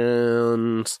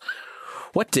questions.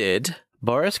 What did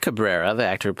Boris Cabrera, the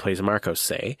actor who plays Marcos,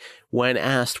 say when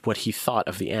asked what he thought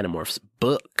of the Animorphs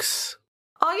books?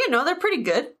 Oh, they're pretty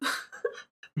good.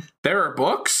 There are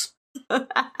books?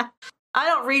 I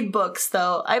don't read books,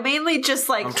 though. I mainly just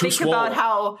think about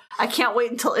how I can't wait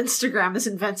until Instagram is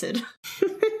invented.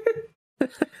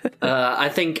 I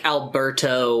think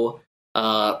Alberto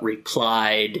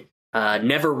replied,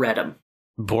 never read them.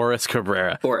 Boris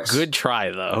Cabrera. Good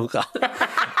try, though. He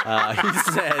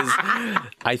says,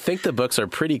 I think the books are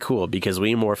pretty cool because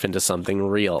we morph into something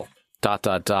real. ...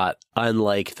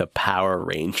 Unlike the Power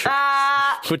Rangers.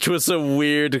 Which was a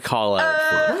weird call out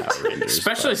for the Power Rangers.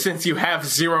 Especially since you have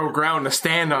zero ground to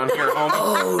stand on here, homie.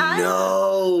 Oh,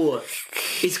 no.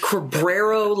 Is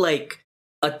Cabrero like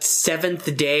a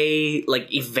Seventh Day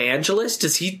evangelist?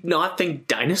 Does he not think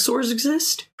dinosaurs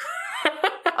exist?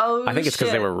 I think it's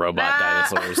because they were robot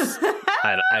dinosaurs.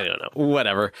 I don't know.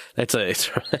 Whatever. It's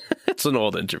an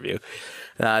old interview.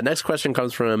 Next question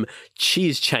comes from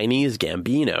Cheese Chinese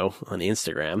Gambino on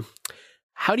Instagram.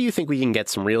 How do you think we can get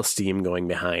some real steam going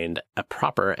behind a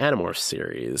proper Animorphs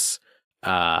series?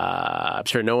 I'm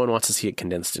sure no one wants to see it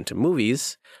condensed into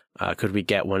movies. Could we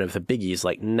get one of the biggies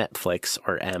like Netflix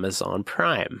or Amazon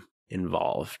Prime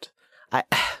involved?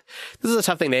 This is a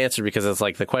tough thing to answer because it's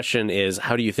like the question is,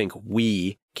 how do you think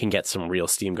we can get some real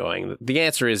steam going? The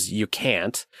answer is you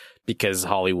can't, because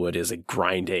Hollywood is a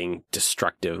grinding,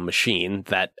 destructive machine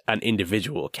that an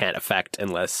individual can't affect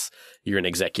unless you're an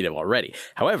executive already.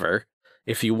 However,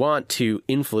 if you want to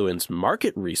influence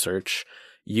market research,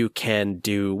 you can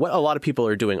do what a lot of people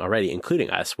are doing already, including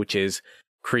us, which is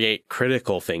create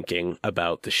critical thinking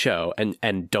about the show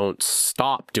and don't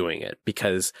stop doing it,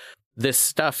 because this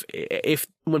stuff,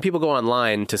 when people go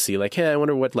online to see like, hey, I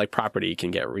wonder what like property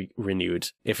can get renewed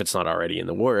if it's not already in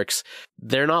the works,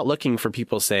 they're not looking for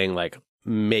people saying like,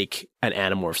 make an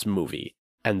Animorphs movie.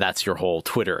 And that's your whole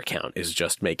Twitter account, is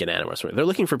just make an Animorphs movie. They're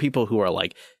looking for people who are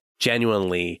like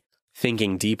genuinely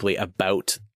thinking deeply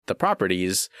about the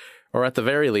properties, or at the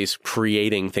very least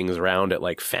creating things around it,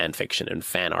 like fan fiction and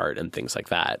fan art and things like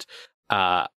that.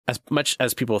 As much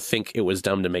as people think it was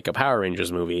dumb to make a Power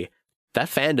Rangers movie, that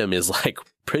fandom is like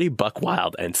pretty buck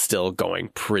wild and still going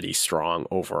pretty strong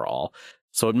overall.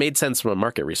 So it made sense from a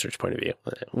market research point of view.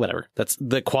 Whatever. That's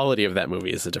the quality of that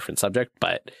movie is a different subject,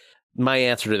 but my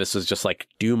answer to this was just like,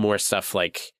 do more stuff,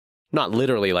 like not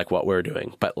literally like what we're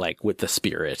doing, but like with the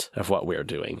spirit of what we're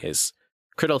doing, is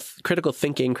critical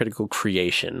thinking, critical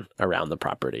creation around the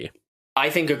property. I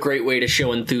think a great way to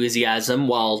show enthusiasm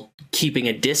while keeping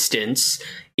a distance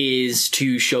is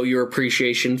to show your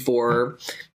appreciation for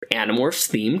Animorphs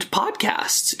themed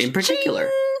podcasts in particular.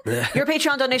 Your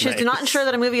Patreon donations do not ensure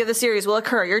that a movie of the series will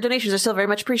occur. Your donations are still very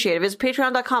much appreciated. Visit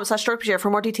patreon.com/Dork-Bajir for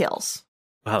more details.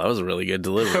 Wow, that was a really good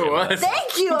delivery. It was.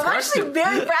 Thank you. I'm actually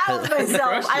very proud of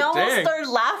myself. I almost started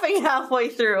laughing halfway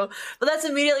through, but that's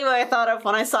immediately what I thought of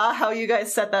when I saw how you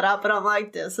guys set that up, and I'm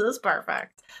like, this is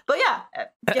perfect. But yeah,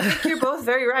 I think you're both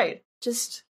very right.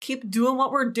 Just keep doing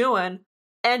what we're doing,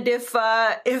 and if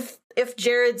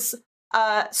Jared's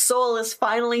soul is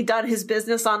finally done his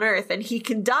business on Earth and he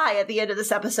can die at the end of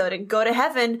this episode and go to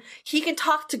heaven, he can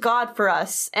talk to God for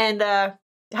us and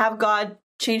have God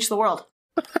change the world.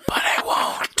 But I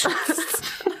won't.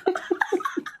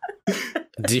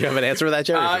 Do you have an answer for that,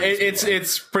 Jared?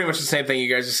 It's pretty much the same thing you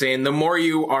guys are saying. The more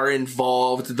you are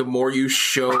involved, the more you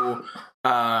show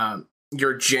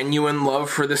your genuine love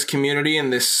for this community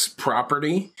and this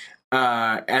property,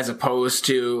 as opposed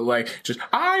to like just,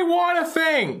 I want a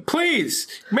thing, please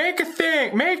make a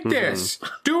thing, make this,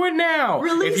 do it now.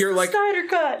 Release if you're the like Snyder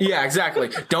Cut. Yeah, exactly.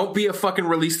 Don't be a fucking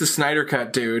release the Snyder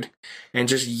Cut dude and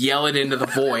just yell it into the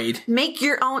void. Make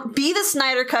your own. Be the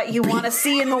Snyder Cut you want to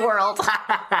see in the world.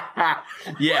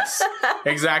 Yes,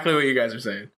 exactly what you guys are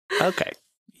saying. Okay.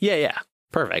 Yeah.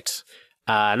 Perfect.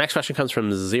 Next question comes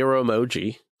from Zero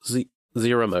Emoji.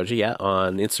 Zero Emoji, yeah,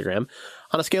 on Instagram.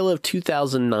 On a scale of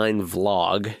 2009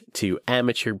 vlog to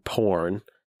amateur porn,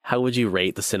 how would you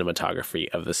rate the cinematography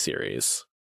of the series?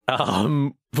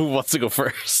 Who wants to go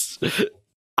first?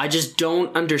 I just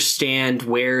don't understand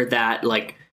where that,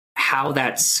 like, how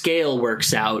that scale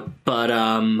works out, but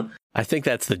I think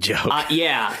that's the joke.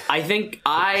 yeah, I think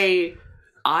I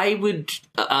would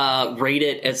rate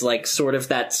it as like sort of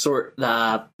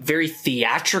that very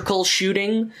theatrical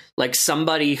shooting, like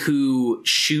somebody who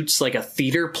shoots like a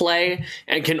theater play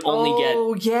and can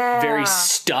only get very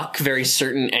stuck, very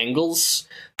certain angles.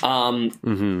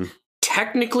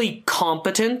 Technically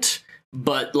competent,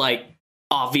 but like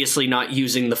obviously not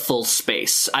using the full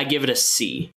space. I give it a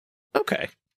C. Okay.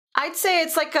 I'd say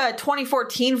it's like a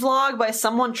 2014 vlog by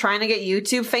someone trying to get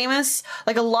YouTube famous.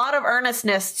 Like a lot of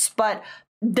earnestness, but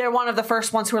they're one of the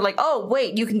first ones who are like, oh,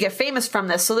 wait, you can get famous from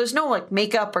this. So there's no like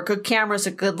makeup or good cameras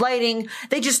or good lighting.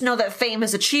 They just know that fame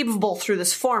is achievable through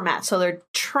this format. So they're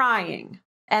trying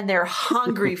and they're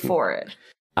hungry for it.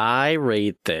 I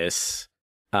rate this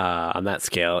on that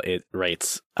scale. It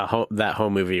rates that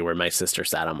home movie where my sister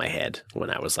sat on my head when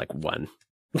I was like 1.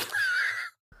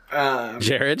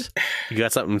 Jared, you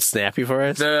got something snappy for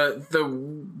us?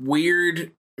 The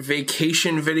weird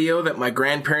vacation video that my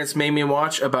grandparents made me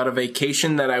watch about a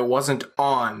vacation that I wasn't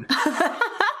on.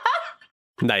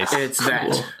 Nice. It's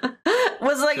that.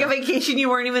 Was it like a vacation you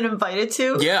weren't even invited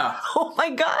to? Yeah. Oh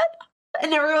my God.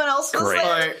 And everyone else was Great.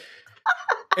 like...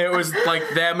 It was like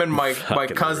them and my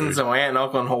cousins and my aunt and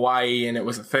uncle in Hawaii, and it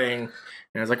was a thing. And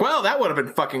I was like, well, that would have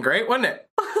been fucking great, wouldn't it?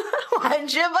 Why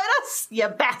didn't you invite us, you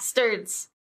bastards?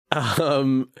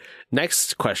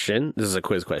 Next question. This is a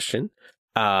quiz question.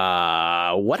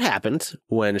 What happened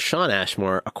when Shawn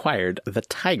Ashmore acquired the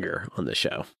tiger on the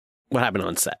show? What happened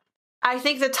on set? I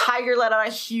think the tiger let out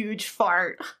a huge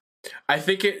fart. I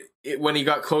think it when he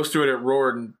got close to it, it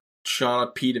roared and Shawn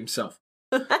peed himself.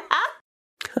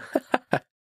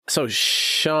 So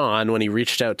Shawn, when he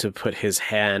reached out to put his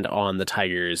hand on the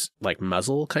tiger's like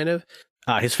muzzle, kind of,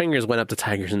 his fingers went up the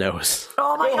tiger's nose.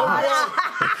 Oh my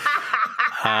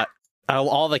God.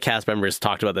 All the cast members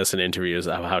talked about this in interviews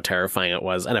of how terrifying it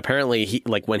was. And apparently he,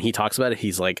 like, when he talks about it,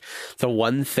 he's like, the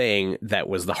one thing that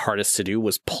was the hardest to do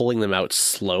was pulling them out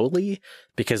slowly,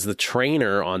 because the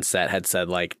trainer on set had said,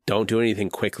 like, don't do anything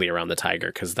quickly around the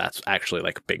tiger, because that's actually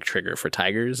like a big trigger for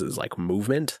tigers is like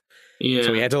movement. Yeah.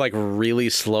 So he had to like really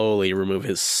slowly remove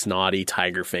his snotty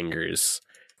tiger fingers.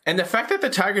 And the fact that the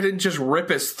tiger didn't just rip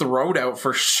his throat out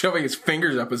for shoving his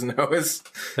fingers up his nose.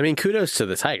 I mean, kudos to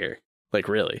the tiger. Like,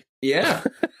 really. Yeah.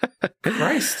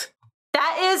 Christ.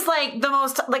 That is like the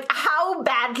most, like, how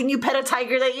bad can you pet a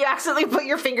tiger that you accidentally put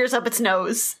your fingers up its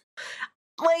nose?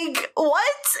 Like,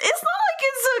 what? It's not like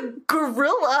it's a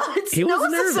gorilla. Its He was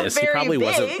nose nervous. isn't He very probably big.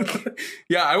 wasn't.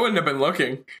 Yeah, I wouldn't have been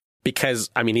looking. Because,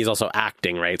 I mean, he's also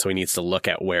acting, right? So he needs to look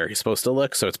at where he's supposed to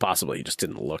look. So it's possible he just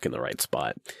didn't look in the right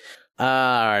spot.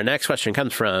 Our next question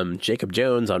comes from Jacob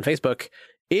Jones on Facebook.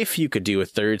 If you could do a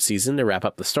third season to wrap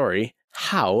up the story,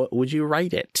 how would you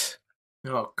write it?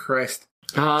 Oh, Christ.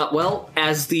 Well,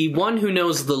 as the one who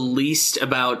knows the least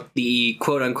about the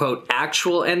quote-unquote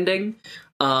actual ending,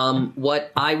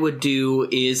 what I would do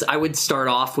is I would start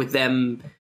off with them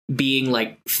being,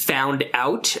 like, found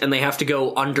out, and they have to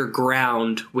go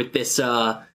underground with this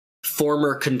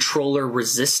former controller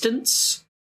resistance.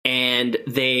 And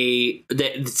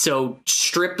so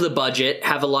strip the budget,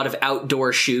 have a lot of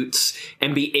outdoor shoots,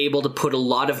 and be able to put a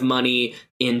lot of money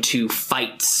into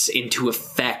fights, into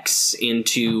effects,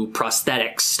 into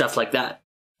prosthetics, stuff like that.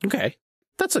 Okay.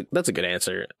 That's a good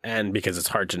answer. And because it's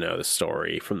hard to know the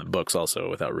story from the books also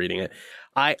without reading it.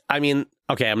 I mean,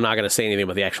 okay, I'm not going to say anything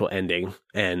about the actual ending.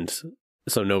 And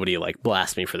so nobody like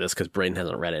blast me for this because Brayden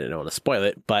hasn't read it and I don't want to spoil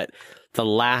it. But the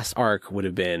last arc would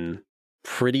have been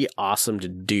pretty awesome to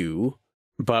do.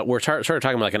 But we're sort of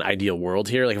talking about like an ideal world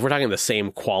here. Like if we're talking the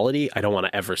same quality, I don't want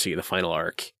to ever see the final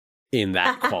arc in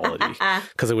that quality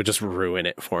because it would just ruin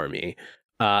it for me.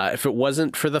 If it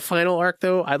wasn't for the final arc,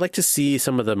 though, I'd like to see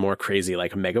some of the more crazy,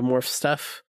 like, megamorph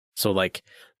stuff. So, like,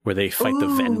 where they fight the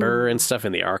Venber and stuff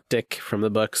in the Arctic from the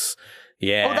books.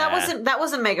 Yeah. Oh, that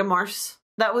wasn't Megamorphs.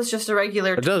 That was just a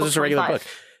regular That was just a regular book.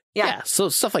 Yeah. So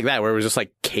stuff like that, where it was just,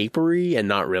 like, capery and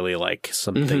not really, like,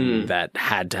 something that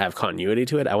had to have continuity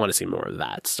to it. I want to see more of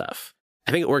that stuff.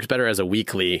 I think it works better as a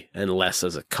weekly and less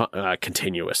as a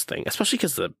continuous thing, especially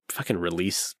because the fucking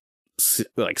release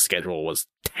like schedule was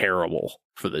terrible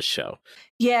for this show.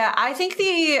 Yeah, I think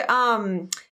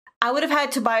I would have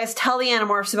had Tobias tell the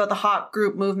Animorphs about the hot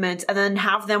group movement and then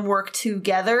have them work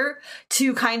together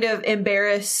to kind of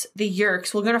embarrass the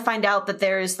Yeerks. We're going to find out that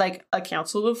there is like a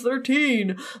Council of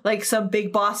 13, like some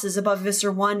big bosses above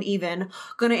Visser 1 even,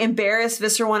 going to embarrass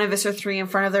Visser 1 and Visser 3 in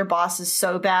front of their bosses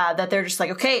so bad that they're just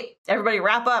like, okay, everybody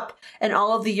wrap up. And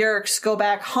all of the Yeerks go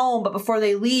back home. But before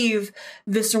they leave,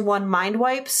 Visser 1 mind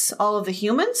wipes all of the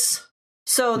humans.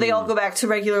 So they all go back to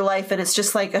regular life, and it's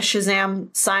just like a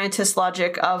Shazam scientist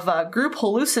logic of group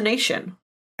hallucination.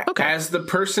 Okay. As the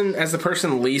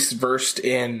person least versed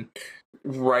in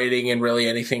writing and really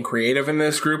anything creative in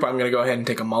this group, I'm going to go ahead and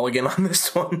take a mulligan on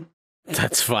this one.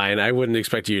 That's fine. I wouldn't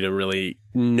expect you to really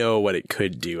know what it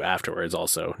could do afterwards,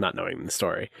 also, not knowing the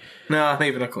story. No, not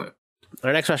even a clue.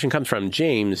 Our next question comes from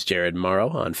James Jared Morrow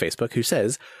on Facebook, who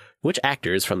says, which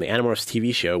actors from the Animorphs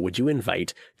TV show would you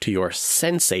invite to your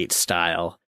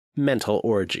Sense8-style mental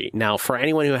orgy? Now, for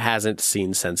anyone who hasn't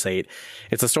seen Sense8,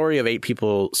 it's a story of 8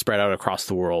 people spread out across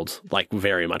the world, like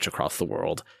very much across the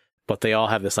world, but they all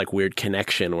have this like weird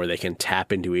connection where they can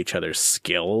tap into each other's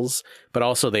skills, but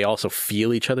also they also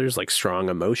feel each other's like strong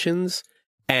emotions.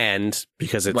 And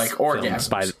because it's like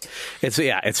orgasms.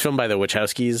 It's filmed by the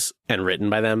Wachowskis and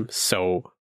written by them,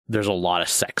 so there's a lot of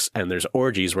sex, and there's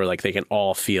orgies where like they can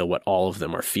all feel what all of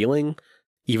them are feeling,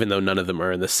 even though none of them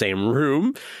are in the same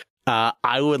room.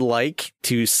 I would like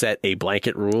to set a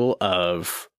blanket rule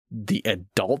of the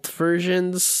adult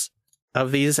versions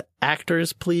of these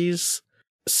actors, please.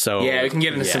 So yeah, we can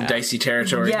get into some dicey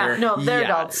territory here. No, they're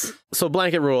adults. So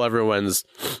blanket rule, everyone's,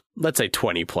 let's say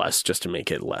 20 plus, just to make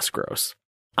it less gross.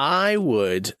 I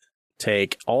would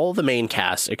take all the main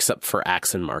cast except for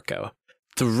Axe and Marco.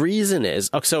 The reason is,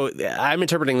 so I'm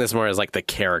interpreting this more as like the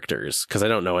characters, because I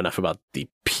don't know enough about the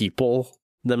people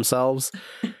themselves.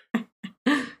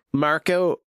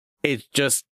 Marco, it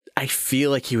just, I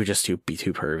feel like he would just be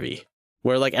too pervy.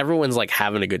 Where like everyone's like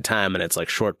having a good time and it's like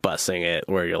short busing it,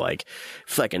 where you're like,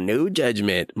 fucking no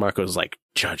judgment. Marco's like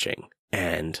judging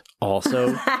and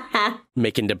also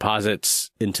making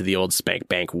deposits into the old spank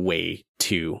bank way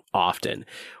too often.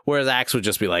 Whereas Axe would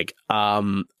just be like,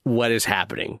 what is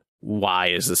happening? Why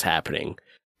is this happening?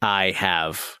 I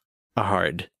have a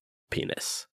hard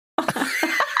penis.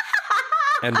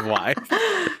 And why?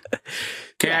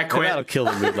 Okay, I quit. That'll kill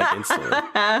the mood like instantly.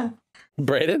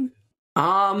 Brayden?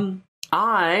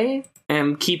 I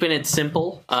am keeping it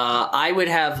simple. I would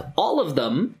have all of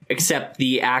them except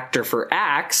the actor for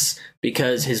Axe,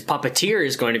 because his puppeteer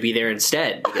is going to be there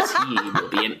instead, because he will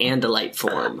be in Andalite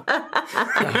form.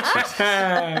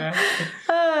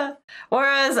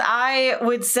 Whereas I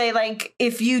would say, like,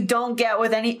 if you don't get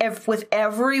with with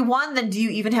everyone, then do you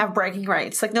even have bragging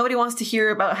rights? Like, nobody wants to hear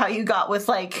about how you got with,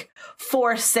 like,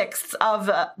 4/6 of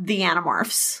the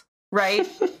Animorphs, right?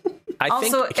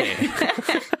 Also, it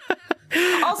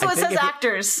says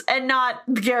actors and not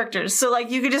the characters. So,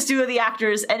 like, you could just do the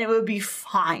actors and it would be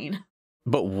fine.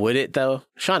 But would it, though?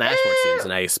 Sean Ashmore seems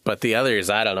nice, but the others,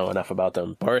 I don't know enough about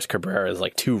them. Boris Cabrera is,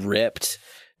 like, too ripped.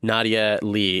 Nadia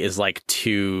Lee is, like,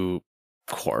 too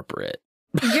corporate.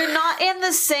 You're not in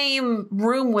the same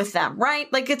room with them,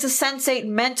 right? Like, it's a sensate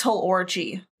mental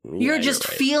orgy. You're just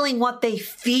right. Feeling what they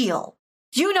feel.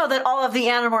 You know that all of the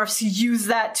Animorphs use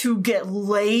that to get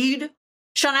laid.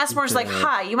 Sean Ashmore's like,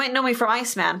 hi, you might know me from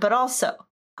Iceman, but also,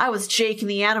 I was Jake in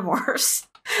the Animorphs.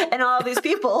 And all of these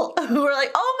people who are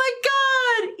like, oh my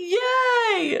god,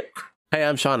 yay! Hey,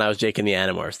 I'm Sean, I was Jake in the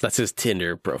Animorphs. That's his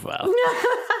Tinder profile.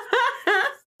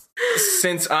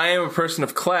 Since I am a person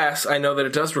of class, I know that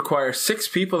it does require 6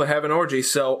 people to have an orgy,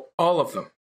 so all of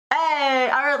them. Hey,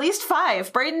 or at least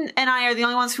 5. Braden and I are the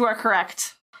only ones who are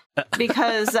correct.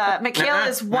 Because Mikael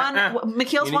is one.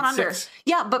 Mikael's one under. 6.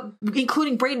 Yeah, but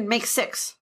including Braden makes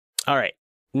 6. All right.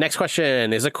 Next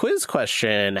question is a quiz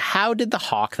question. How did the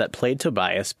hawk that played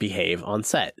Tobias behave on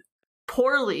set?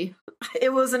 Poorly.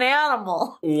 It was an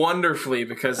animal. Wonderfully,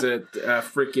 because it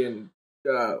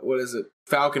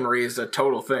falconry is a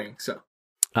total thing. So,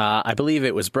 I believe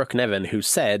it was Brooke Nevin who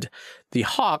said the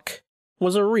hawk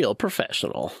was a real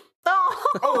professional.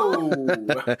 Oh,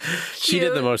 she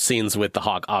did the most scenes with the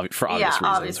hawk for obvious reasons,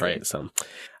 obviously. Right? So,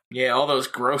 yeah, all those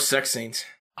gross sex scenes.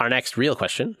 Our next real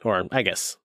question, or I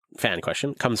guess fan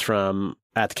question, comes from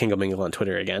at the King of Mingle on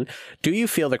Twitter again. Do you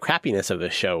feel the crappiness of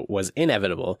this show was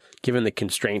inevitable given the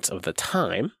constraints of the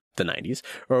time, the 90s,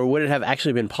 or would it have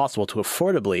actually been possible to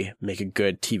affordably make a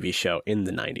good TV show in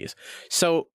the 90s?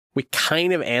 So we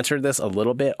kind of answered this a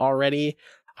little bit already.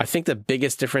 I think the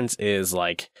biggest difference is,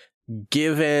 like,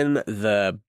 given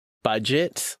the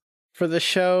budget for the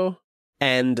show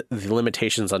and the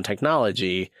limitations on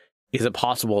technology, is it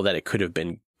possible that it could have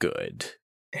been good?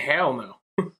 Hell no.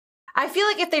 I feel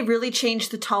like if they really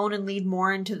changed the tone and lead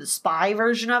more into the spy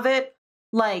version of it,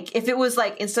 like, if it was,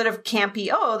 like, instead of campy,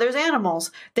 oh, there's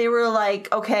animals, they were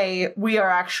like, okay, we are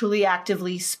actually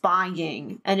actively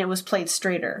spying, and it was played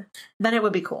straighter, then it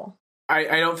would be cool.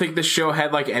 I don't think the show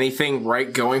had, like, anything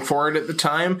right going for it at the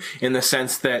time, in the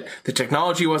sense that the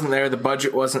technology wasn't there, the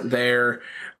budget wasn't there,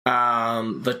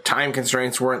 the time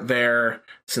constraints weren't there,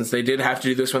 since they did have to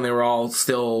do this when they were all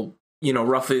still, you know,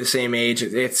 roughly the same age.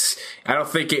 I don't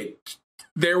think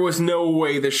there was no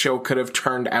way the show could have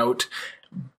turned out,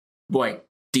 like,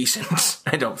 decent.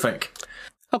 I don't think.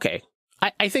 Okay.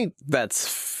 I think that's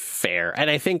fair. And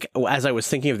I think as I was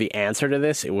thinking of the answer to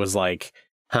this, it was like,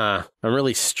 I'm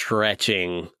really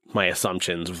stretching my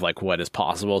assumptions of, like, what is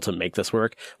possible to make this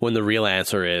work, when the real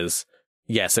answer is,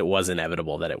 yes, it was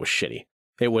inevitable that it was shitty.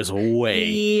 It was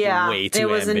way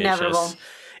too ambitious. Inevitable.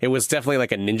 It was definitely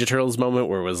like a Ninja Turtles moment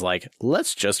where it was like,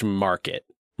 let's just market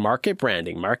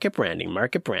branding.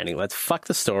 Let's fuck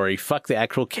the story, fuck the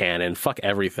actual canon, fuck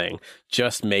everything.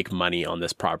 Just make money on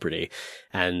this property.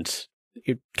 And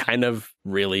it kind of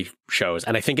really shows.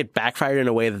 And I think it backfired in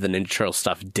a way that the Ninja Turtle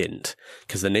stuff didn't,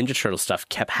 because the Ninja Turtle stuff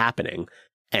kept happening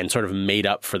and sort of made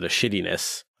up for the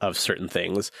shittiness of certain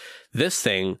things. This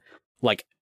thing, like,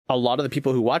 a lot of the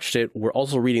people who watched it were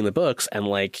also reading the books and,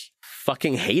 like,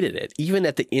 fucking hated it. Even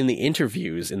in the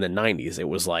interviews in the 90s, it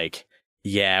was like,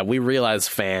 yeah, we realize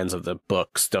fans of the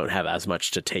books don't have as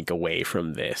much to take away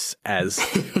from this as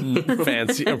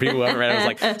fans or people who haven't read it. I was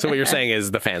like, so what you're saying is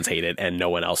the fans hate it and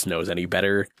no one else knows any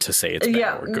better to say it's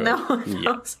bad or good. No one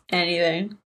knows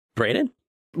anything. Braden?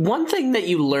 One thing that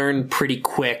you learn pretty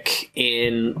quick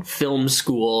in film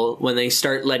school, when they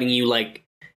start letting you, like,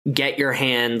 get your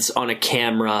hands on a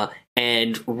camera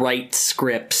and write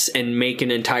scripts and make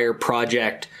an entire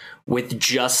project with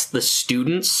just the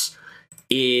students,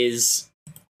 is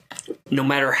no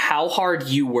matter how hard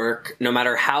you work, no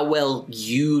matter how well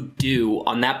you do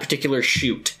on that particular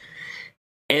shoot,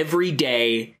 every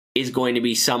day is going to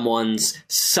be someone's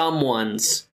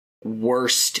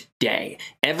worst day.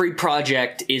 Every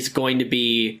project is going to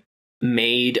be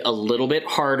made a little bit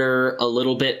harder, a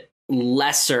little bit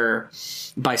lesser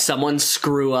by someone's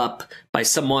screw up, by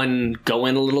someone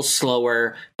going a little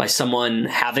slower, by someone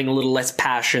having a little less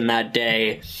passion that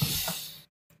day.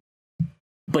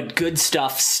 But good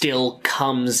stuff still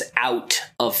comes out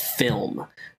of film.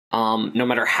 no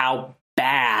matter how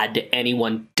bad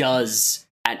anyone does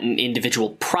at an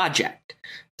individual project.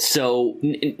 So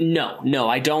no,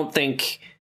 I don't think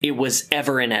it was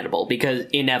ever inevitable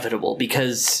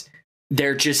because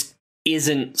there just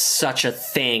isn't such a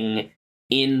thing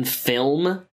in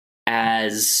film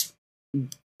as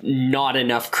not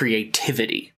enough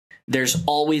creativity. There's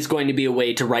always going to be a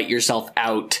way to write yourself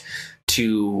out,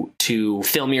 to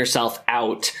film yourself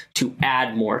out, to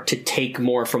add more, to take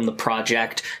more from the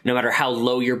project, no matter how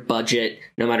low your budget,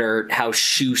 no matter how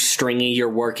shoestringy you're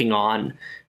working on.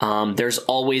 There's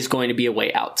always going to be a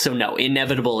way out. So no,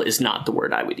 inevitable is not the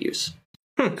word I would use.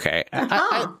 Okay.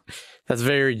 That's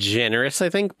very generous, I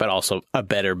think, but also a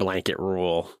better blanket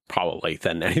rule, probably,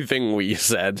 than anything we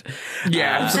said.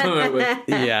 Yeah, absolutely.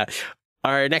 Yeah.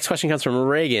 Our next question comes from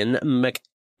Reagan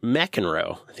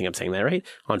McEnroe. I think I'm saying that right,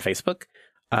 on Facebook.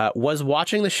 Was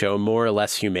watching the show more or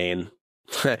less humane?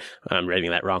 I'm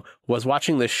reading that wrong. Was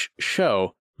watching the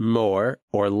show more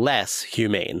or less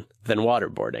humane than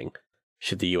waterboarding?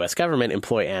 Should the U.S. government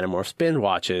employ Animorphs binge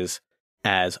watches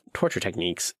as torture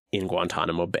techniques in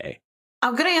Guantanamo Bay?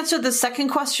 I'm going to answer the second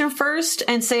question first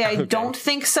and say I don't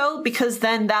think so, because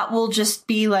then that will just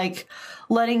be like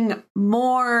letting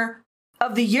more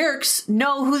of the Yerks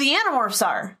know who the Animorphs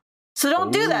are. So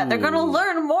don't do that. They're going to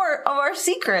learn more of our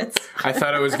secrets. I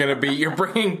thought it was going to be, you're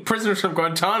bringing prisoners from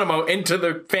Guantanamo into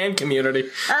the fan community.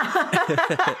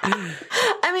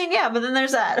 I mean, yeah, but then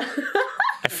there's that.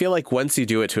 I feel like once you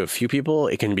do it to a few people,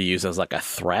 it can be used as like a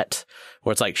threat,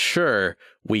 where it's like, sure,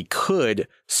 we could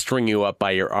string you up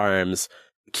by your arms,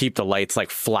 keep the lights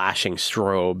like flashing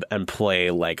strobe, and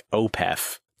play like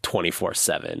OPEF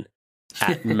 24/7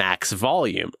 at max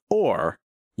volume. Or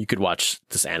you could watch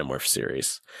this Animorph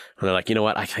series. And they're like, you know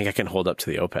what? I think I can hold up to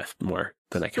the OPEF more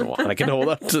than I can hold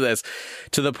up to this,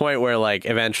 to the point where like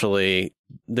eventually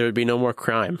there would be no more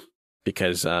crime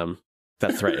because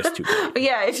that threat is too big.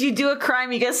 Yeah, if you do a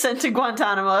crime, you get sent to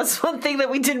Guantanamo. That's one thing that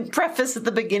we didn't preface at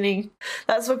the beginning.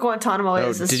 That's what Guantanamo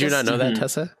is. Did you not know that,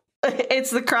 Tessa?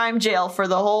 It's the crime jail for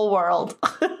the whole world.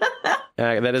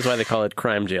 That is why they call it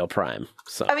Crime Jail Prime.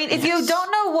 So, I mean, if you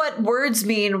don't know what words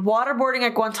mean, waterboarding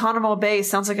at Guantanamo Bay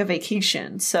sounds like a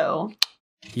vacation, so...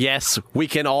 Yes, we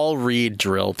can all read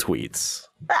drill tweets.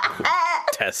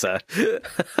 Tessa.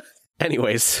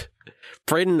 Anyways,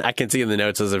 Braden, I can see in the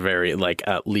notes as a very, like,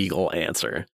 legal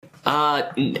answer.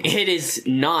 It is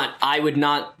not. I would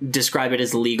not describe it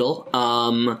as legal.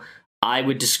 I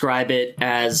would describe it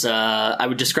as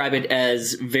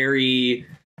very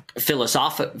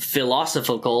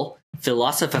philosophical.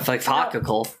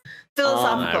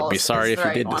 I would be sorry if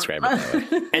you did describe it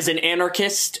that way. As an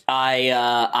anarchist,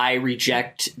 I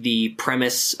reject the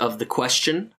premise of the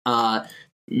question.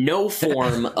 No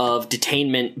form of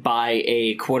detainment by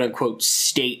a quote-unquote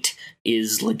state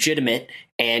is legitimate,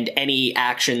 and any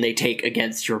action they take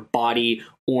against your body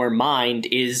or mind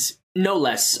is no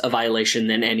less a violation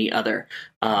than any other.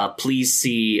 Please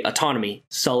see Autonomy,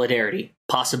 Solidarity,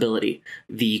 Possibility,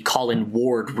 the Colin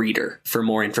Ward reader for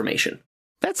more information.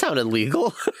 That sounded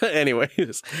legal.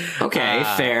 Anyways. Okay,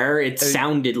 fair. It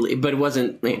sounded, but it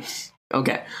wasn't.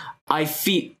 Okay. I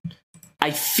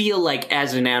feel like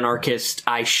as an anarchist,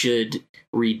 I should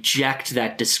reject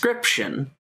that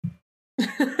description.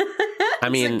 I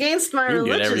mean, against my you can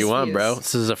do whatever you want, views. bro.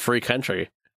 This is a free country.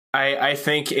 I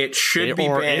think it should be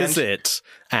or banned. Is it,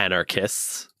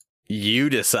 anarchists? You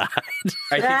decide.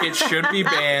 I think it should be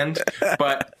banned,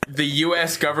 but the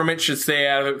U.S. government should stay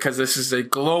out of it because this is a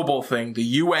global thing. The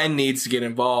UN needs to get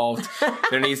involved.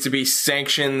 There needs to be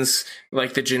sanctions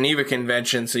like the Geneva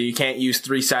Convention, so you can't use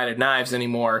three-sided knives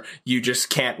anymore. You just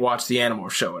can't watch the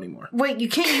Animorph show anymore. Wait, you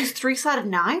can't use three-sided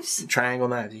knives? Triangle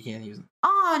knives, you can't use them.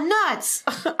 Oh, nuts!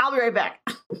 I'll be right back.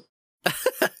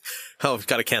 Oh, we've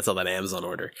got to cancel that Amazon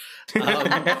order.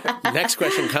 Next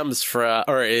question comes from,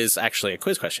 or is actually a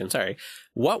quiz question, sorry.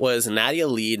 What was Nadia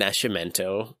Lee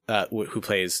Nascimento, who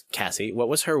plays Cassie, what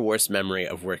was her worst memory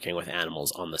of working with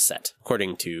animals on the set,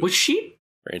 according to... Was she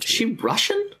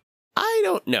Russian? I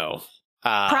don't know.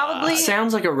 Probably.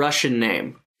 Sounds like a Russian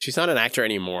name. She's not an actor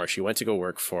anymore. She went to go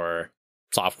work for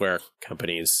software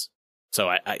companies.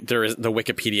 So there is the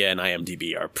Wikipedia and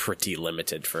IMDb are pretty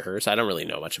limited for her, so I don't really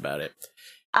know much about it.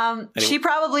 Anyway. She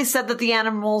probably said that the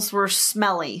animals were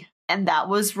smelly, and that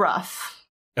was rough.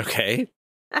 Okay.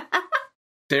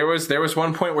 There was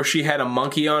one point where she had a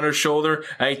monkey on her shoulder.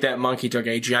 I think that monkey took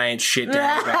a giant shit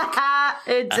down her back.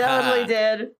 It totally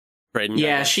did. Braden,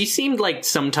 Yeah, she seemed like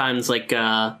sometimes like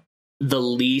the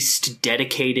least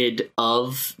dedicated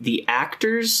of the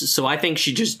actors, so I think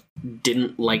she just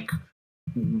didn't like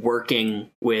working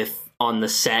with on the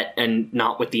set and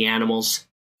not with the animals.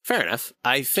 Fair enough.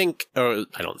 I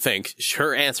don't think,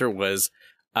 her answer was,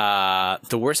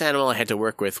 the worst animal I had to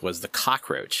work with was the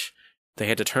cockroach. They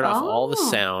had to turn off all the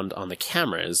sound on the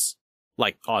cameras.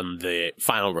 Like, on the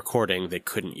final recording, they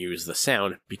couldn't use the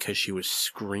sound because she was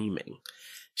screaming.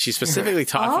 She's specifically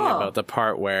talking about the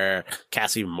part where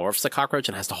Cassie morphs the cockroach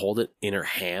and has to hold it in her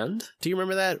hand. Do you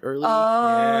remember that early?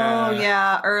 Oh,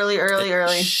 yeah. Early.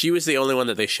 She was the only one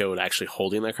that they showed actually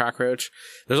holding the cockroach.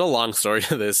 There's a long story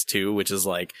to this, too, which is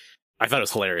like, I thought it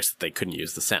was hilarious that they couldn't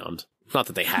use the sound. Not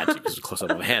that they had to, because it was close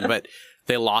up of the hand, but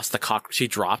they lost the cockroach. She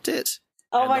dropped it.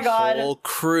 Oh, my God. The whole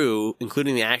crew,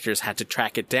 including the actors, had to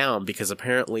track it down because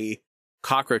apparently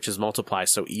cockroaches multiply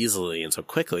so easily and so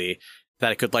quickly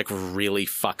that it could, like, really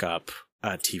fuck up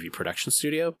a TV production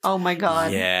studio. Oh, my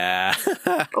God. Yeah.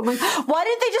 Why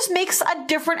didn't they just make a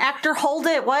different actor hold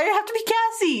it? Why did it have to be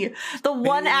Cassie? The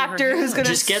one actor who's going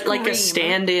to just get, like, a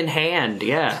stand-in hand.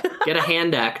 Yeah. Get a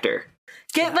hand actor.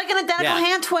 Get, like, an identical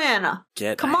hand twin.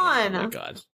 Come on. Oh, my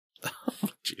God.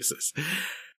 Jesus.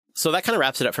 So that kind of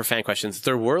wraps it up for fan questions.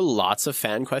 There were lots of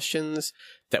fan questions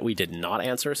that we did not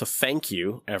answer. So thank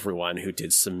you, everyone who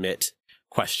did submit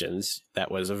questions. That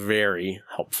was very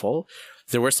helpful.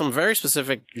 There were some very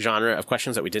specific genre of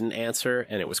questions that we didn't answer,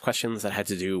 and it was questions that had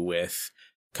to do with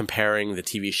comparing the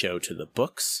TV show to the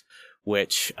books,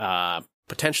 which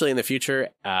potentially in the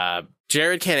future,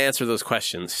 Jared can't answer those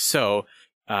questions. So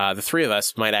the three of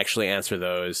us might actually answer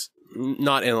those,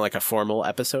 not in like a formal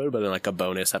episode, but in like a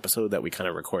bonus episode that we kind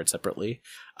of record separately.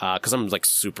 Because I'm like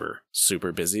super,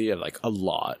 super busy. I have like a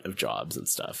lot of jobs and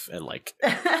stuff, and like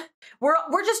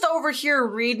we're just over here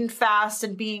reading fast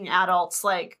and being adults.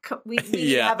 Like we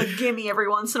have a gimme every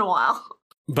once in a while.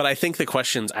 But I think the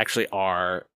questions actually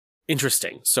are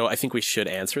interesting, so I think we should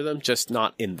answer them, just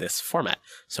not in this format.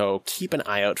 So keep an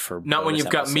eye out for not when you've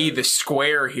got me, the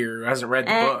square here, who hasn't read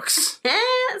the books.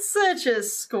 Such a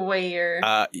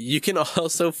square. You can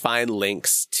also find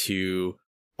links to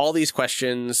all these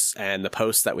questions and the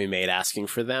posts that we made asking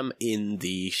for them in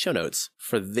the show notes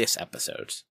for this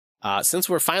episode. Since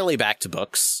we're finally back to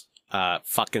books,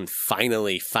 fucking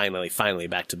finally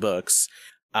back to books,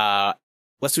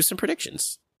 let's do some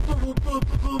predictions.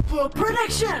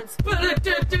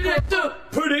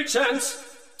 Predictions.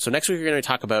 So next week we're going to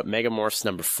talk about Megamorphs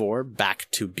number 4, Back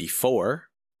to Before.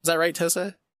 Is that right,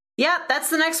 Tessa? Yeah, that's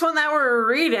the next one that we're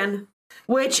reading,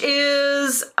 which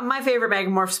is my favorite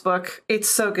Megamorphs book. It's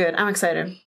so good. I'm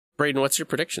excited. Brayden, what's your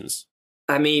predictions?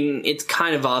 I mean, it's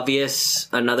kind of obvious.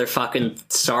 Another fucking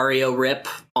Sario rip,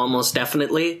 almost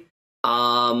definitely.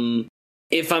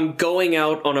 If I'm going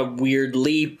out on a weird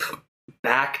leap,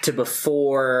 Back to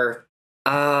Before,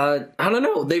 I don't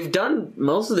know. They've done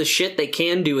most of the shit they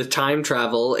can do with time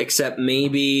travel, except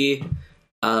maybe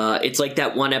it's like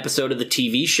that one episode of the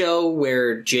TV show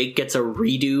where Jake gets a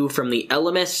redo from the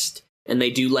Elemist, and they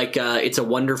do like It's a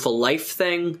Wonderful Life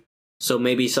thing. So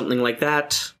maybe something like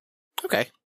that. Okay.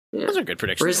 Yeah. Those are good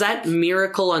predictions. Or is that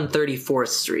Miracle on 34th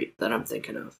Street that I'm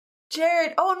thinking of?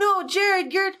 Jared, oh no,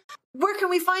 Jared, where can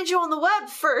we find you on the web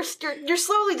first? You're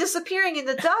slowly disappearing in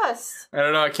the dust. I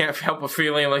don't know, I can't help but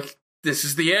feeling like this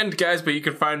is the end, guys, but you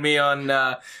can find me on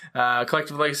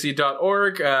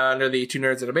collectivelegacy.org under the Two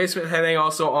Nerds in a Basement heading,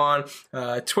 also on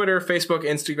Twitter, Facebook,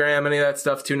 Instagram, any of that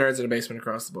stuff, Two Nerds in a Basement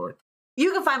across the board.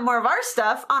 You can find more of our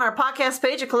stuff on our podcast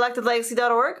page at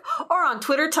collectivelegacy.org or on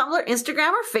Twitter, Tumblr,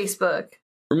 Instagram, or Facebook.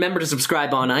 Remember to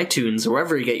subscribe on iTunes or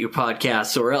wherever you get your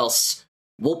podcasts, or else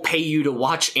we'll pay you to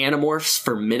watch Animorphs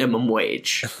for minimum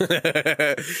wage.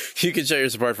 You can show your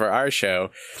support for our show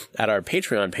at our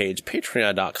Patreon page,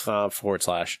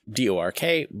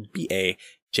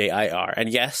 patreon.com/DORKBAJIR. And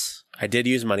yes, I did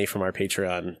use money from our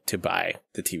Patreon to buy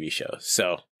the TV show.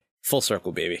 So, full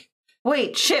circle, baby.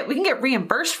 Wait, shit, we can get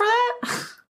reimbursed for that?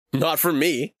 Not from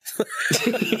me.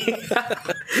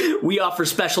 We offer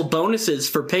special bonuses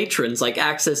for patrons, like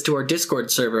access to our Discord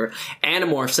server,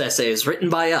 Animorphs essays written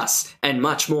by us, and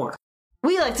much more.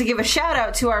 We like to give a shout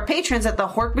out to our patrons at the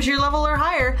Dork-Bajir level or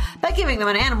higher by giving them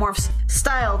an Animorphs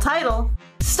style title,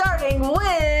 starting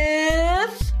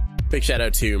with... Big shout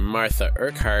out to Martha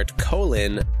Urquhart,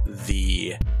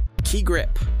 the key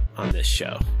grip on this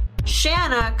show.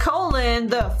 Shanna,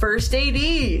 the first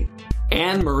AD.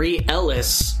 Anne Marie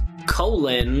Ellis,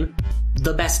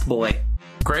 the best boy.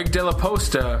 Greg De La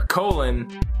Posta,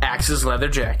 Axe's leather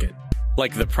jacket.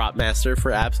 Like the prop master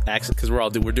for Axe, because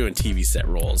we're doing TV set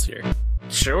roles here.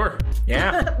 Sure,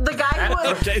 yeah. The guy who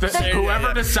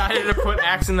whoever decided to put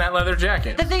Axe in that leather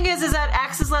jacket. The thing is that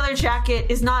Axe's leather jacket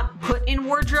is not put in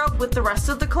wardrobe with the rest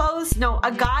of the clothes. No,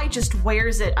 a guy just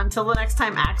wears it until the next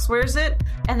time Axe wears it,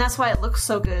 and that's why it looks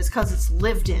so good, is because it's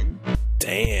lived in.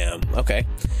 Damn. Okay.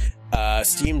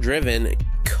 Steam Driven,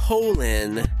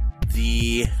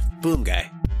 the boom guy.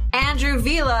 Andrew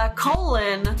Vila,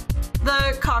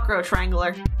 the cockroach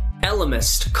wrangler.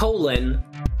 Elemist,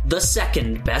 the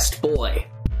second best boy.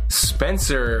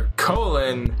 Spencer,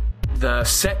 the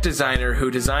set designer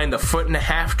who designed the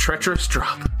 1.5-foot treacherous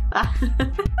drop.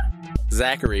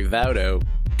 Zachary Vaudo,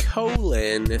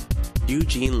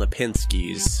 Eugene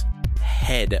Lipinski's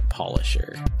head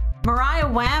polisher. Mariah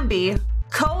Wamby,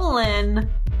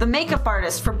 the makeup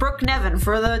artist for Brooke Nevin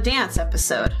for the dance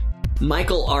episode.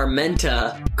 Michael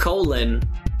Armenta,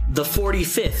 the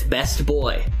 45th best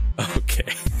boy.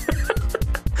 Okay.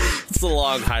 It's a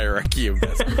long hierarchy of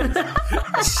best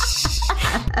boys.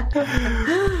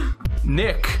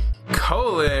 Nick,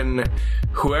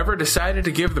 whoever decided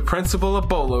to give the principal a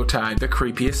bolo tie, the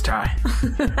creepiest tie.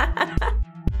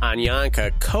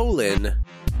 Anyanka,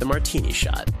 the martini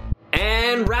shot.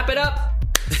 And wrap it up.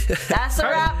 That's a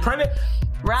wrap. Print it.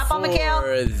 Wrap on Mikael.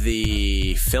 For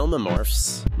the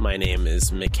Filmomorphs, my name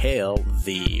is Mikael,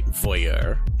 the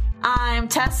voyeur. I'm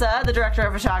Tessa, the director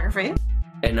of photography.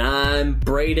 And I'm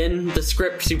Braden, the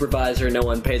script supervisor no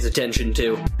one pays attention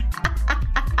to.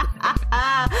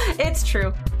 It's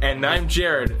true. And I'm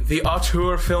Jared, the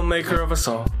auteur filmmaker of us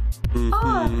all.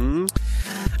 Mm-hmm.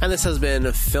 And this has been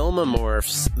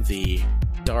Filmomorphs, the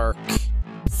Dark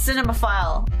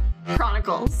Cinemaphile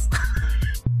Chronicles.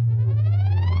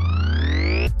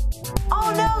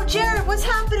 Oh no, Jared, what's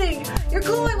happening? You're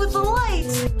glowing with the light.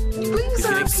 Wings He's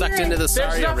are getting sucked appearing. into the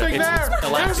There's Saria nothing there.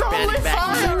 There's only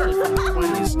fire.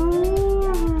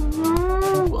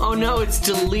 Oh no, it's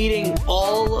deleting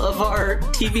all of our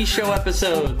TV show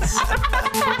episodes.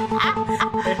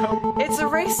 It's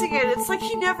erasing it. It's like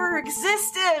he never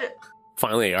existed.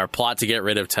 Finally, our plot to get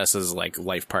rid of Tessa's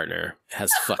life partner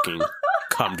has fucking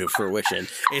come to fruition.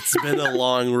 It's been a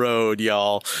long road,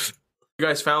 y'all. You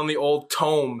guys found the old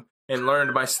tome and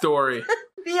learned my story.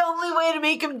 The only way to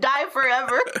make him die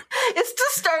forever is to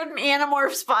start an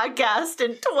Animorphs podcast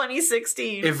in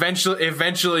 2016.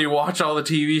 Eventually watch all the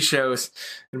TV shows,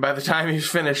 and by the time he's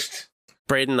finished...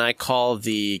 Braden and I call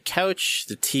the couch,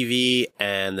 the TV,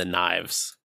 and the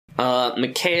knives.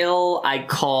 Mikael, I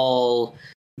call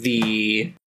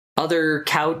the other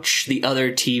couch, the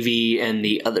other TV, and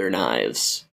the other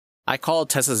knives. I call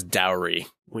Tessa's dowry,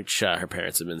 which her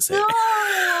parents have been saying. No!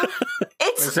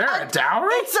 Is there a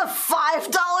dowry? It's a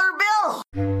 $5 bill!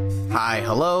 Hi,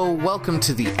 hello, welcome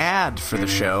to the ad for the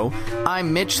show.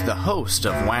 I'm Mitch, the host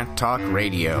of Wank Talk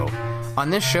Radio.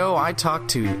 On this show, I talk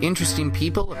to interesting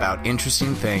people about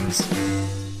interesting things.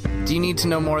 Do you need to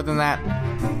know more than that?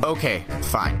 Okay,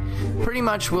 fine. Pretty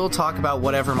much we'll talk about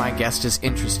whatever my guest is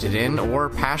interested in or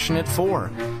passionate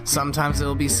for. Sometimes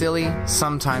it'll be silly,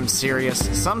 sometimes serious,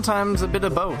 sometimes a bit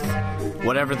of both.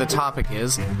 Whatever the topic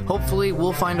is, hopefully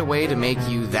we'll find a way to make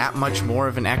you that much more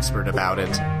of an expert about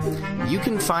it. You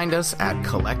can find us at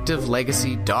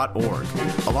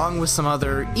collectivelegacy.org, along with some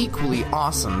other equally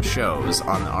awesome shows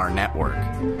on our network.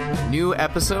 New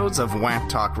episodes of Wank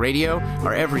Talk Radio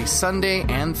are every Sunday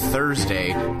and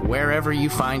Thursday, wherever you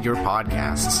find your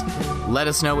podcasts. Let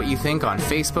us know what you think on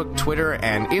Facebook, Twitter,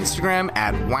 and Instagram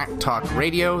at Wank Talk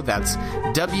Radio. That's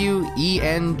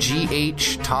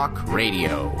WENGH Talk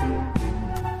Radio.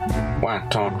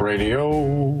 Wank Talk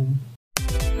Radio.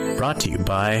 Brought to you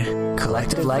by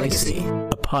Collective Legacy.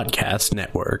 a podcast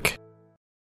network.